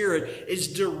the Spirit is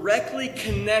directly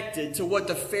connected to what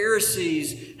the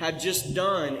Pharisees had just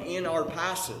done in our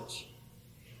passage.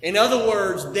 In other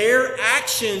words, their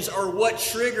actions are what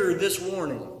trigger this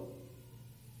warning.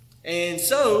 And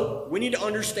so we need to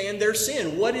understand their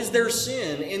sin. What is their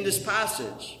sin in this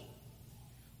passage?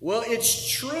 Well, it's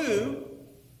true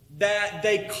that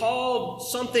they called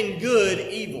something good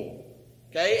evil.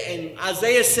 Okay? And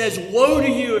Isaiah says, woe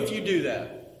to you if you do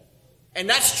that. And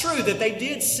that's true that they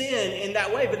did sin in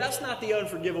that way, but that's not the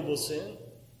unforgivable sin.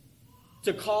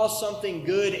 To call something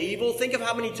good evil. Think of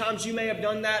how many times you may have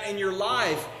done that in your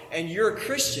life and you're a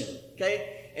Christian.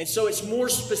 Okay? And so it's more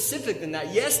specific than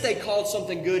that. Yes, they called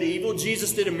something good evil.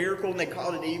 Jesus did a miracle and they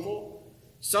called it evil.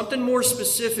 Something more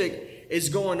specific is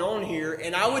going on here,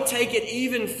 and I would take it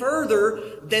even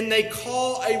further than they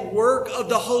call a work of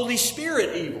the Holy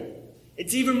Spirit evil.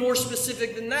 It's even more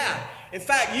specific than that. In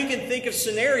fact, you can think of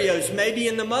scenarios, maybe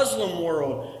in the Muslim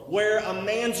world, where a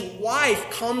man's wife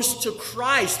comes to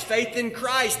Christ, faith in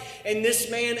Christ, and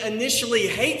this man initially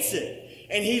hates it.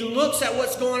 And he looks at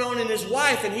what's going on in his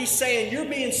wife, and he's saying, you're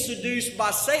being seduced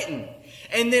by Satan.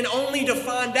 And then only to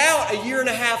find out a year and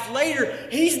a half later,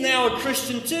 he's now a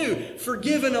Christian too,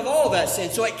 forgiven of all that sin.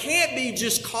 So it can't be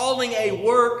just calling a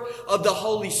work of the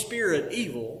Holy Spirit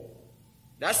evil.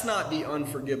 That's not the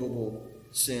unforgivable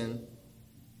sin.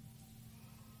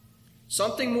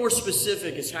 Something more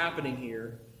specific is happening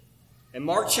here. In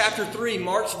Mark chapter 3,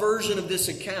 Mark's version of this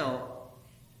account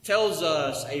tells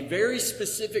us a very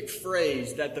specific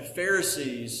phrase that the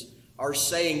Pharisees are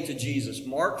saying to Jesus.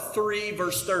 Mark 3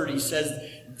 verse 30 says,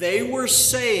 they were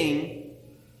saying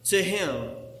to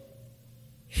him,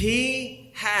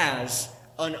 he has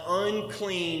an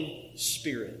unclean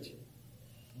spirit.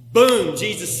 Boom,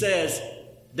 Jesus says,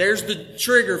 there's the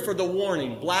trigger for the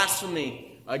warning,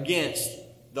 blasphemy against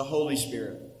the Holy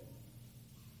Spirit.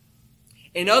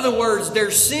 In other words,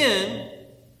 their sin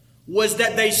was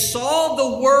that they saw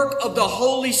the work of the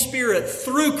Holy Spirit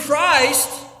through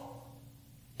Christ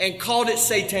and called it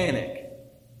satanic.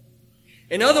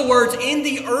 In other words, in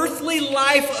the earthly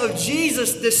life of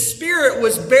Jesus, the Spirit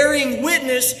was bearing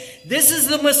witness. This is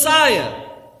the Messiah.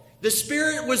 The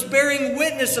Spirit was bearing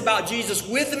witness about Jesus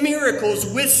with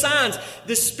miracles, with signs.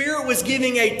 The Spirit was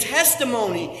giving a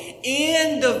testimony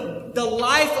in the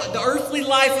life, the earthly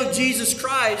life of Jesus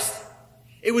Christ.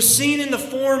 It was seen in the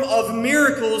form of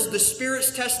miracles, the Spirit's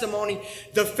testimony.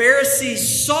 The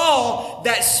Pharisees saw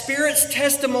that Spirit's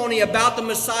testimony about the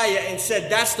Messiah and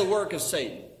said, that's the work of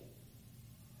Satan.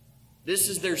 This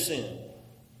is their sin.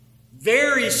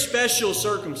 Very special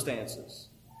circumstances.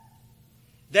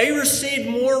 They received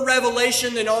more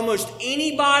revelation than almost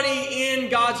anybody in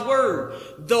God's Word.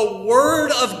 The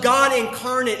Word of God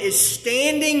incarnate is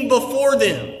standing before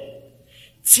them,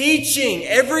 teaching.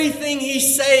 Everything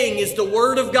He's saying is the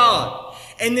Word of God.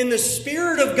 And then the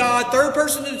Spirit of God, third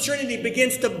person of the Trinity,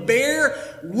 begins to bear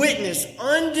witness,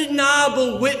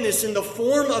 undeniable witness in the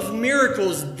form of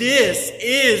miracles. This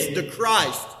is the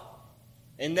Christ.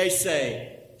 And they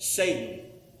say, Satan,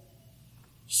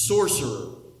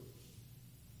 sorcerer.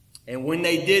 And when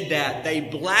they did that, they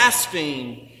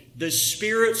blasphemed the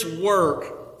Spirit's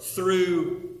work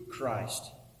through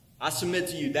Christ. I submit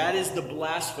to you, that is the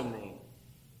blasphemy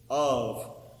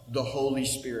of the Holy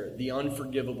Spirit, the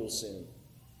unforgivable sin.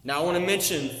 Now I want to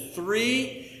mention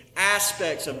 3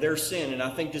 aspects of their sin, and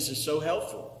I think this is so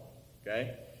helpful.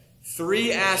 Okay?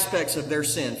 3 aspects of their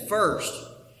sin. First,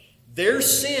 their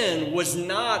sin was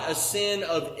not a sin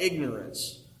of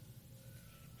ignorance.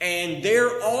 And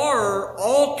there are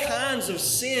all kinds of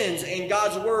sins in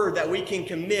God's Word that we can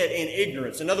commit in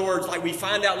ignorance. In other words, like we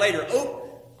find out later,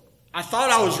 I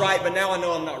thought I was right, but now I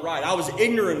know I'm not right. I was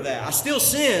ignorant of that. I still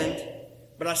sinned,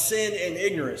 but I sinned in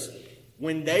ignorance.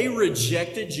 When they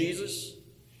rejected Jesus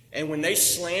and when they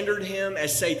slandered Him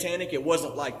as satanic, it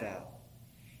wasn't like that.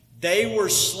 They were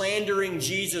slandering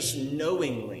Jesus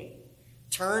knowingly.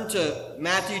 Turn to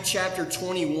Matthew chapter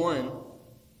 21.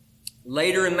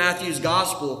 Later in Matthew's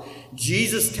Gospel,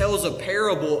 Jesus tells a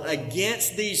parable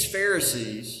against these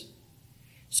Pharisees.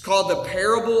 It's called the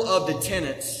parable of the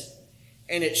tenants.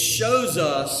 And it shows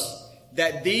us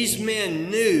that these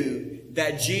men knew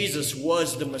that Jesus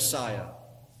was the Messiah.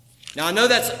 Now, I know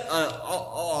that's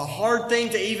a hard thing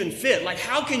to even fit. Like,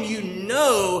 how can you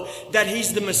know that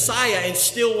He's the Messiah and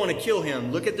still want to kill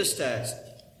Him? Look at this text.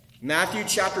 Matthew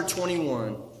chapter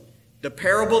 21. The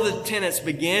parable of the tenants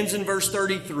begins in verse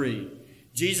 33.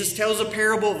 Jesus tells a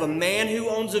parable of a man who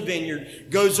owns a vineyard,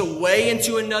 goes away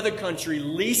into another country,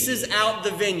 leases out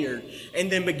the vineyard, and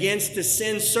then begins to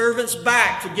send servants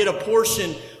back to get a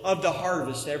portion of the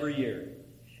harvest every year.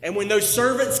 And when those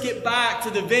servants get back to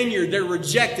the vineyard, they're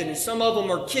rejected, and some of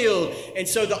them are killed. And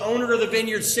so the owner of the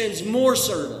vineyard sends more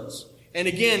servants. And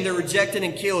again, they're rejected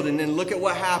and killed. And then look at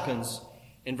what happens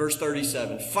in verse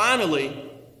 37.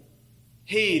 Finally,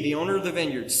 he, the owner of the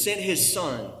vineyard, sent his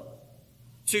son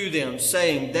to them,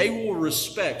 saying, they will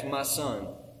respect my son.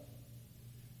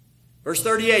 Verse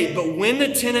 38, but when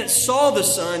the tenants saw the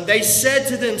son, they said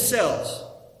to themselves,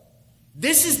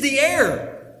 this is the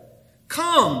heir.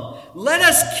 Come, let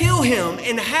us kill him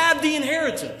and have the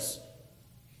inheritance.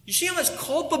 You see how much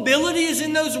culpability is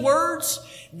in those words?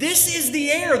 This is the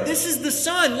heir. This is the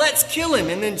son. Let's kill him.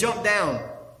 And then jump down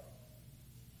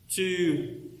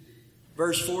to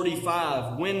verse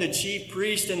 45, when the chief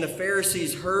priest and the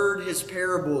Pharisees heard his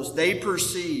parables, they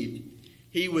perceived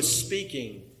he was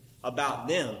speaking about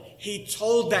them. He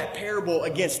told that parable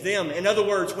against them. In other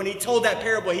words, when he told that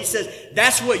parable, he says,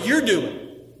 that's what you're doing.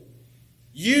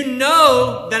 You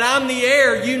know that I'm the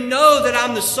heir. You know that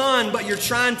I'm the son, but you're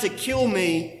trying to kill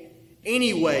me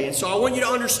anyway. And so I want you to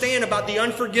understand about the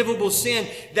unforgivable sin,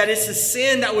 that it's a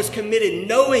sin that was committed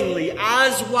knowingly,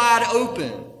 eyes wide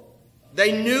open.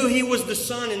 They knew he was the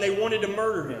son and they wanted to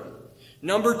murder him.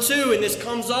 Number two, and this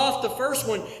comes off the first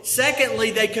one,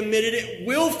 secondly, they committed it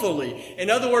willfully.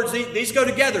 In other words, these go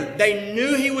together. They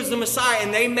knew he was the Messiah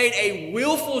and they made a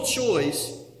willful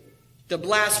choice to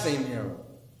blaspheme him.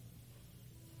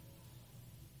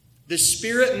 The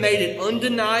Spirit made it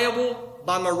undeniable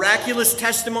by miraculous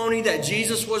testimony that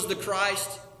Jesus was the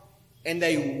Christ, and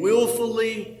they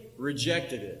willfully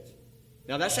rejected it.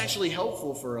 Now that's actually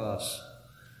helpful for us.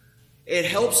 It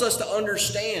helps us to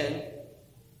understand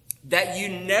that you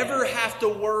never have to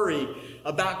worry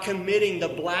about committing the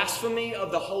blasphemy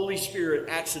of the Holy Spirit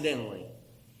accidentally.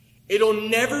 It'll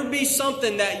never be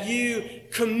something that you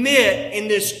commit in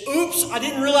this, oops, I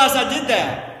didn't realize I did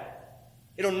that.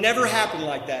 It'll never happen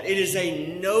like that. It is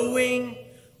a knowing,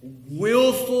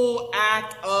 willful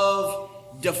act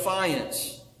of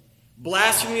defiance.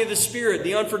 Blasphemy of the Spirit,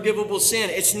 the unforgivable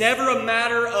sin. It's never a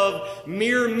matter of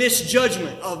mere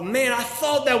misjudgment of, man, I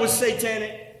thought that was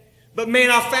satanic, but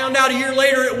man, I found out a year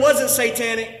later it wasn't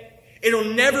satanic. It'll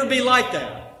never be like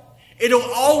that. It'll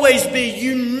always be,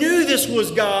 you knew this was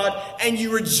God and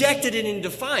you rejected it in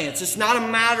defiance. It's not a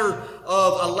matter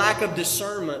of a lack of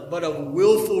discernment, but of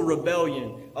willful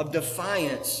rebellion, of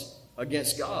defiance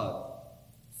against God.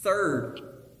 Third,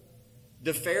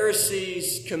 the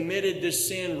Pharisees committed this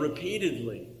sin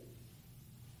repeatedly.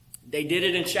 They did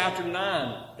it in chapter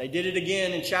 9. They did it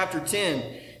again in chapter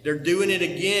 10. They're doing it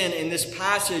again in this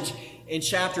passage in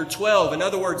chapter 12. In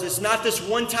other words, it's not this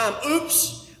one time,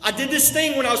 oops, I did this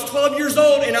thing when I was 12 years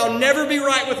old and I'll never be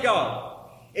right with God.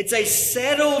 It's a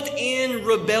settled in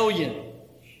rebellion.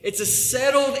 It's a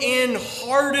settled in,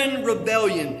 hardened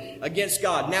rebellion against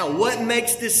God. Now, what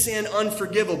makes this sin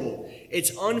unforgivable?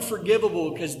 It's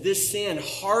unforgivable because this sin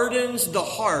hardens the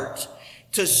heart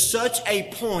to such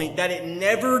a point that it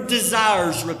never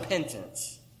desires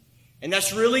repentance. And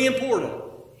that's really important.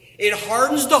 It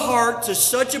hardens the heart to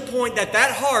such a point that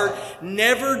that heart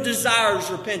never desires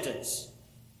repentance.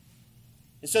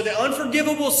 And so the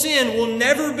unforgivable sin will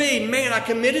never be, man, I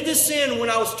committed this sin when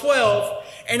I was 12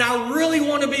 and I really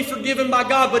want to be forgiven by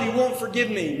God, but He won't forgive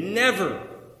me. Never.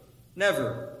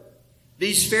 Never.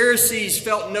 These Pharisees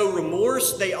felt no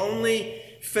remorse. They only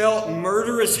felt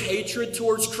murderous hatred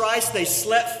towards Christ. They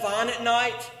slept fine at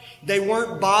night. They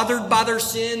weren't bothered by their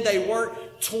sin. They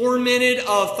weren't tormented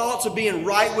of thoughts of being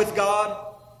right with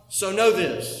God. So know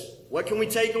this. What can we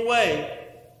take away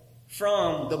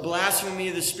from the blasphemy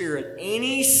of the Spirit?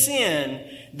 Any sin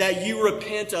that you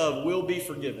repent of will be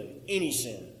forgiven. Any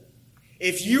sin.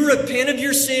 If you repent of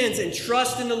your sins and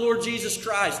trust in the Lord Jesus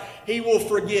Christ, He will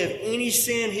forgive any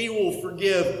sin. He will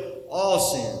forgive all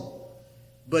sin.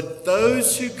 But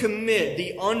those who commit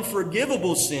the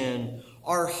unforgivable sin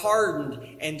are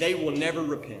hardened and they will never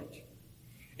repent.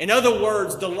 In other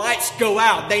words, the lights go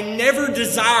out. They never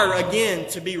desire again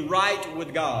to be right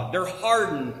with God. They're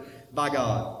hardened by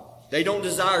God. They don't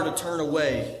desire to turn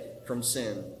away from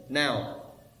sin. Now,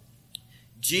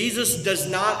 Jesus does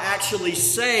not actually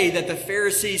say that the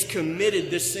Pharisees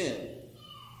committed this sin.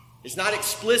 It's not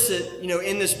explicit,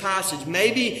 in this passage.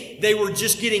 Maybe they were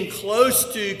just getting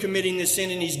close to committing this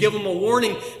sin and He's given them a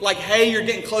warning like, hey, you're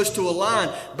getting close to a line.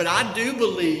 But I do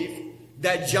believe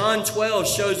that John 12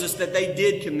 shows us that they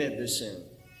did commit this sin.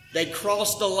 They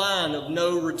crossed the line of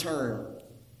no return.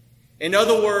 In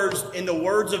other words, in the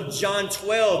words of John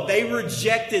 12, they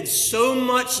rejected so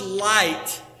much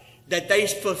light that they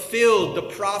fulfilled the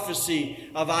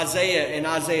prophecy of Isaiah in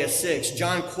Isaiah 6.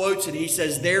 John quotes it. He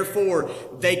says, therefore,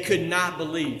 they could not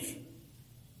believe.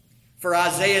 For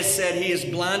Isaiah said, he has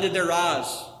blinded their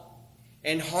eyes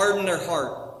and hardened their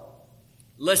heart,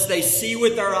 lest they see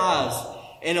with their eyes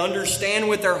and understand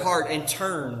with their heart and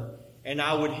turn, and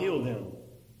I would heal them.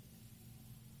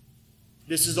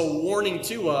 This is a warning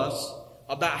to us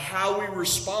about how we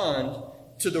respond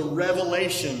to the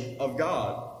revelation of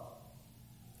God.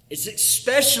 It's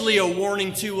especially a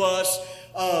warning to us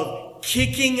of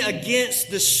kicking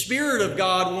against the Spirit of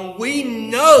God when we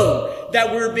know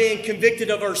that we're being convicted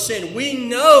of our sin. We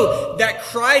know that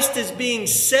Christ is being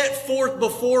set forth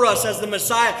before us as the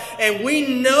Messiah, and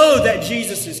we know that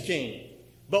Jesus is King.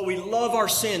 But we love our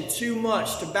sin too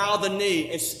much to bow the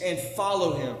knee and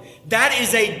follow Him. That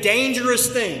is a dangerous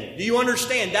thing. Do you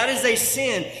understand? That is a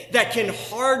sin that can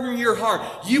harden your heart.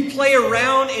 You play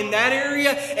around in that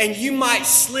area and you might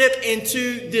slip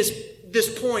into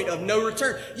this point of no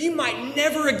return. You might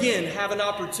never again have an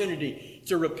opportunity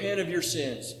to repent of your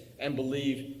sins and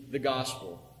believe the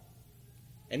gospel.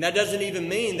 And that doesn't even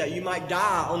mean that you might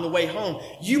die on the way home.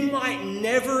 You might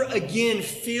never again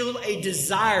feel a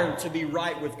desire to be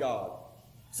right with God.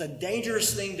 It's a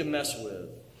dangerous thing to mess with.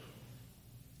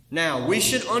 Now, we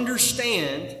should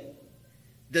understand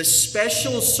the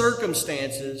special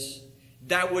circumstances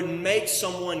that would make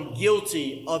someone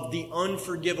guilty of the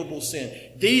unforgivable sin.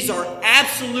 These are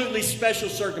absolutely special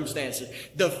circumstances.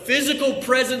 The physical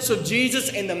presence of Jesus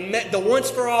and the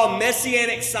once-for-all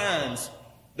messianic signs,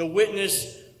 the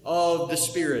witness of the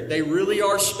Spirit. They really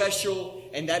are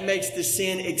special, and that makes the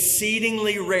sin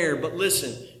exceedingly rare. But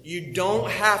listen, you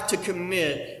don't have to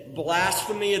commit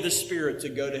blasphemy of the Spirit to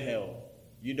go to hell.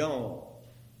 You don't.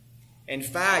 In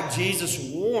fact, Jesus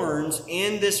warns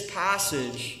in this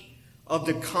passage of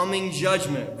the coming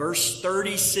judgment. Verse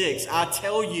 36, I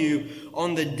tell you,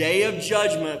 on the day of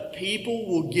judgment, people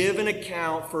will give an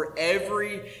account for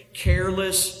every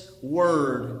careless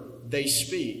word they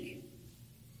speak.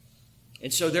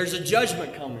 And so there's a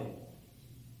judgment coming.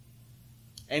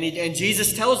 And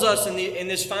Jesus tells us in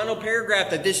this final paragraph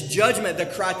that this judgment, the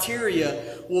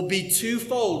criteria, will be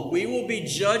twofold. We will be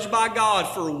judged by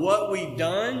God for what we've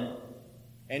done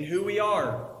and who we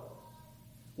are.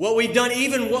 What we've done,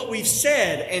 even what we've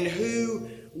said, and who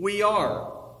we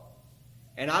are.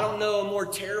 And I don't know a more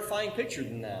terrifying picture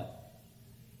than that.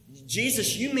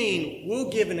 Jesus, you mean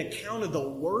we'll give an account of the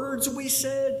words we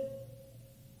said?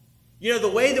 You know,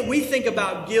 the way that we think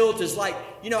about guilt is like,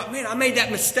 man, I made that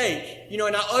mistake,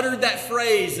 and I uttered that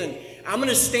phrase, and I'm going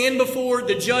to stand before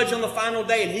the judge on the final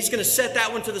day, and He's going to set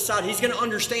that one to the side. He's going to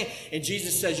understand. And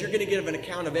Jesus says, you're going to give an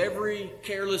account of every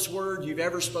careless word you've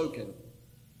ever spoken.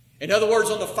 In other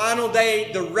words, on the final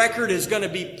day, the record is going to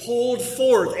be pulled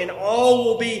forth, and all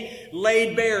will be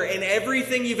laid bare. And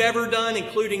everything you've ever done,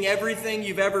 including everything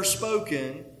you've ever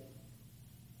spoken,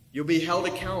 you'll be held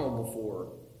accountable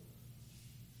for.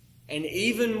 And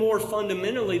even more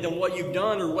fundamentally than what you've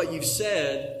done or what you've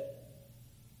said,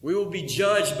 we will be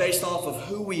judged based off of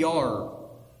who we are.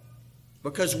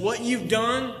 Because what you've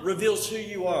done reveals who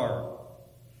you are.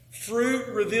 Fruit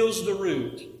reveals the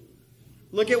root.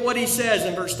 Look at what He says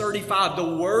in verse 35.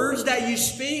 The words that you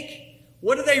speak,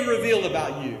 what do they reveal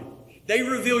about you? They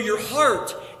reveal your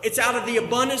heart. It's out of the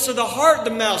abundance of the heart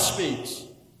the mouth speaks.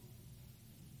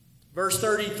 Verse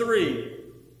 33.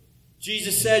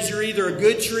 Jesus says you're either a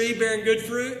good tree bearing good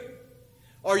fruit,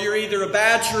 or you're either a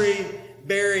bad tree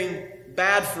bearing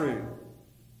bad fruit.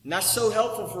 And that's so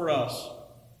helpful for us.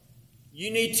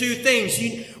 You need two things.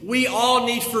 We all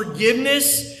need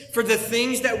forgiveness for the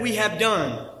things that we have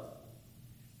done.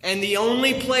 And the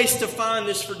only place to find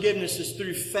this forgiveness is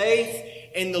through faith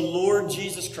in the Lord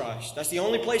Jesus Christ. That's the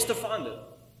only place to find it.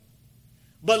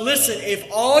 But listen, if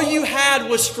all you had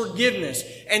was forgiveness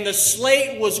and the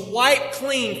slate was wiped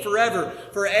clean forever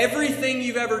for everything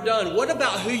you've ever done, what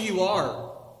about who you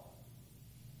are?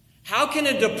 How can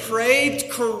a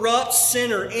depraved, corrupt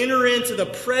sinner enter into the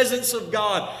presence of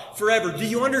God forever? Do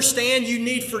you understand? You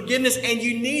need forgiveness and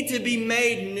you need to be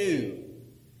made new.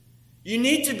 You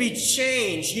need to be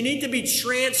changed. You need to be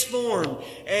transformed.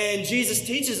 And Jesus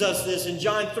teaches us this in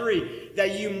John 3,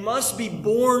 that you must be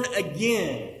born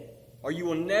again, or you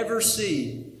will never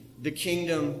see the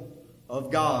kingdom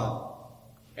of God.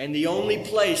 And the only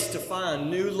place to find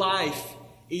new life,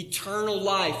 eternal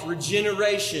life,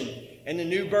 regeneration, and the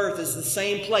new birth is the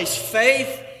same place.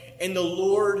 Faith in the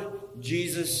Lord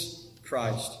Jesus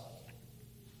Christ.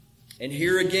 And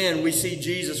here again we see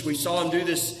Jesus. We saw Him do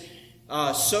this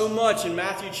so much in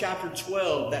Matthew chapter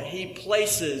 12 that he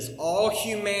places all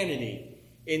humanity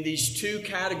in these two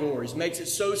categories. Makes it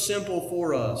so simple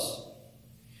for us.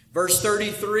 Verse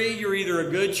 33, you're either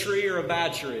a good tree or a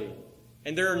bad tree.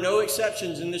 And there are no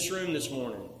exceptions in this room this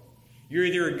morning. You're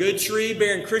either a good tree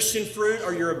bearing Christian fruit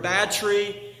or you're a bad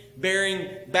tree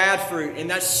bearing bad fruit. And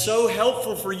that's so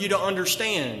helpful for you to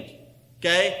understand.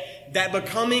 Okay? That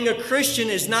becoming a Christian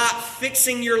is not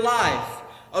fixing your life.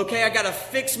 Okay, I got to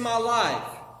fix my life.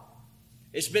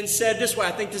 It's been said this way.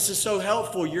 I think this is so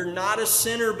helpful. You're not a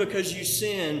sinner because you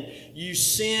sin. You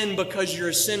sin because you're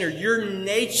a sinner. Your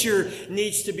nature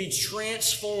needs to be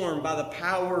transformed by the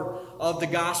power of the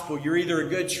gospel. You're either a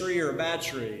good tree or a bad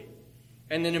tree.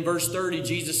 And then in verse 30,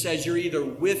 Jesus says you're either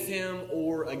with him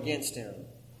or against him.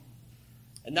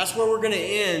 And that's where we're going to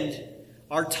end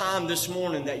our time this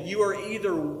morning, that you are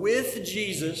either with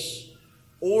Jesus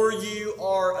or you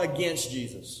are against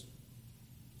Jesus.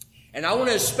 And I want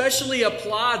to especially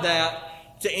apply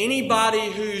that to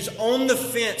anybody who's on the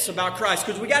fence about Christ.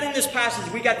 Because we got in this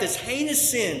passage, we got this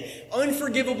heinous sin,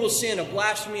 unforgivable sin of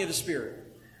blasphemy of the Spirit.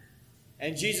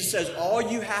 And Jesus says, all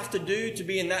you have to do to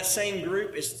be in that same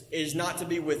group is not to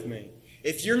be with me.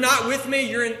 If you're not with me,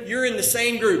 you're in the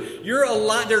same group. You're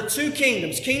aligned. There are two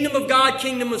kingdoms, kingdom of God,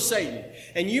 kingdom of Satan.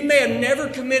 And you may have never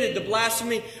committed the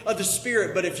blasphemy of the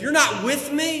Spirit, but if you're not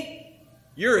with me,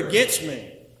 you're against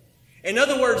me. In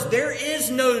other words, there is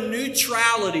no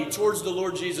neutrality towards the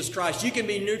Lord Jesus Christ. You can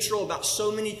be neutral about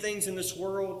so many things in this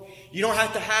world. You don't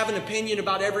have to have an opinion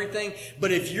about everything.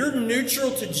 But if you're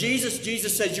neutral to Jesus,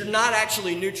 Jesus says you're not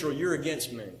actually neutral, you're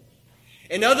against me.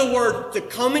 In other words, to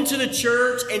come into the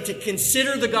church and to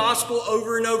consider the gospel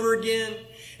over and over again,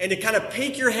 and to kind of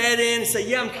peek your head in and say,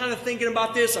 yeah, I'm kind of thinking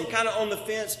about this, I'm kind of on the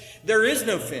fence. There is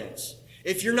no fence.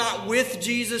 If you're not with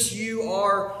Jesus, you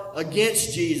are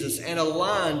against Jesus and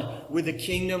aligned with the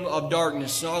kingdom of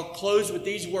darkness. And I'll close with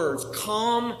these words.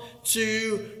 Come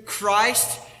to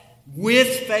Christ with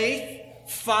faith.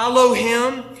 Follow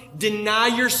him. Deny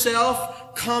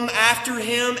yourself. Come after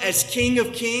him as King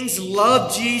of Kings.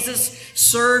 Love Jesus.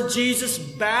 Serve Jesus.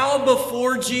 Bow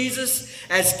before Jesus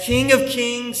as King of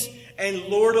Kings and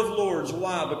Lord of Lords.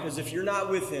 Why? Because if you're not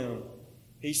with him,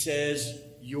 he says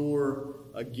you're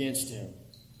against him.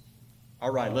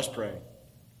 All right, let's pray.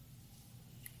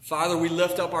 Father, we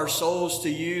lift up our souls to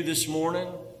you this morning.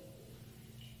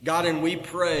 God, and we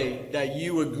pray that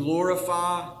you would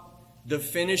glorify the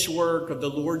finished work of the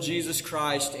Lord Jesus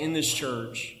Christ in this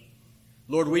church.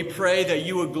 Lord, we pray that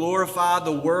you would glorify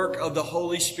the work of the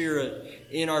Holy Spirit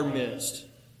in our midst.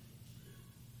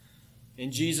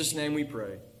 In Jesus' name we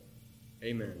pray.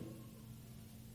 Amen.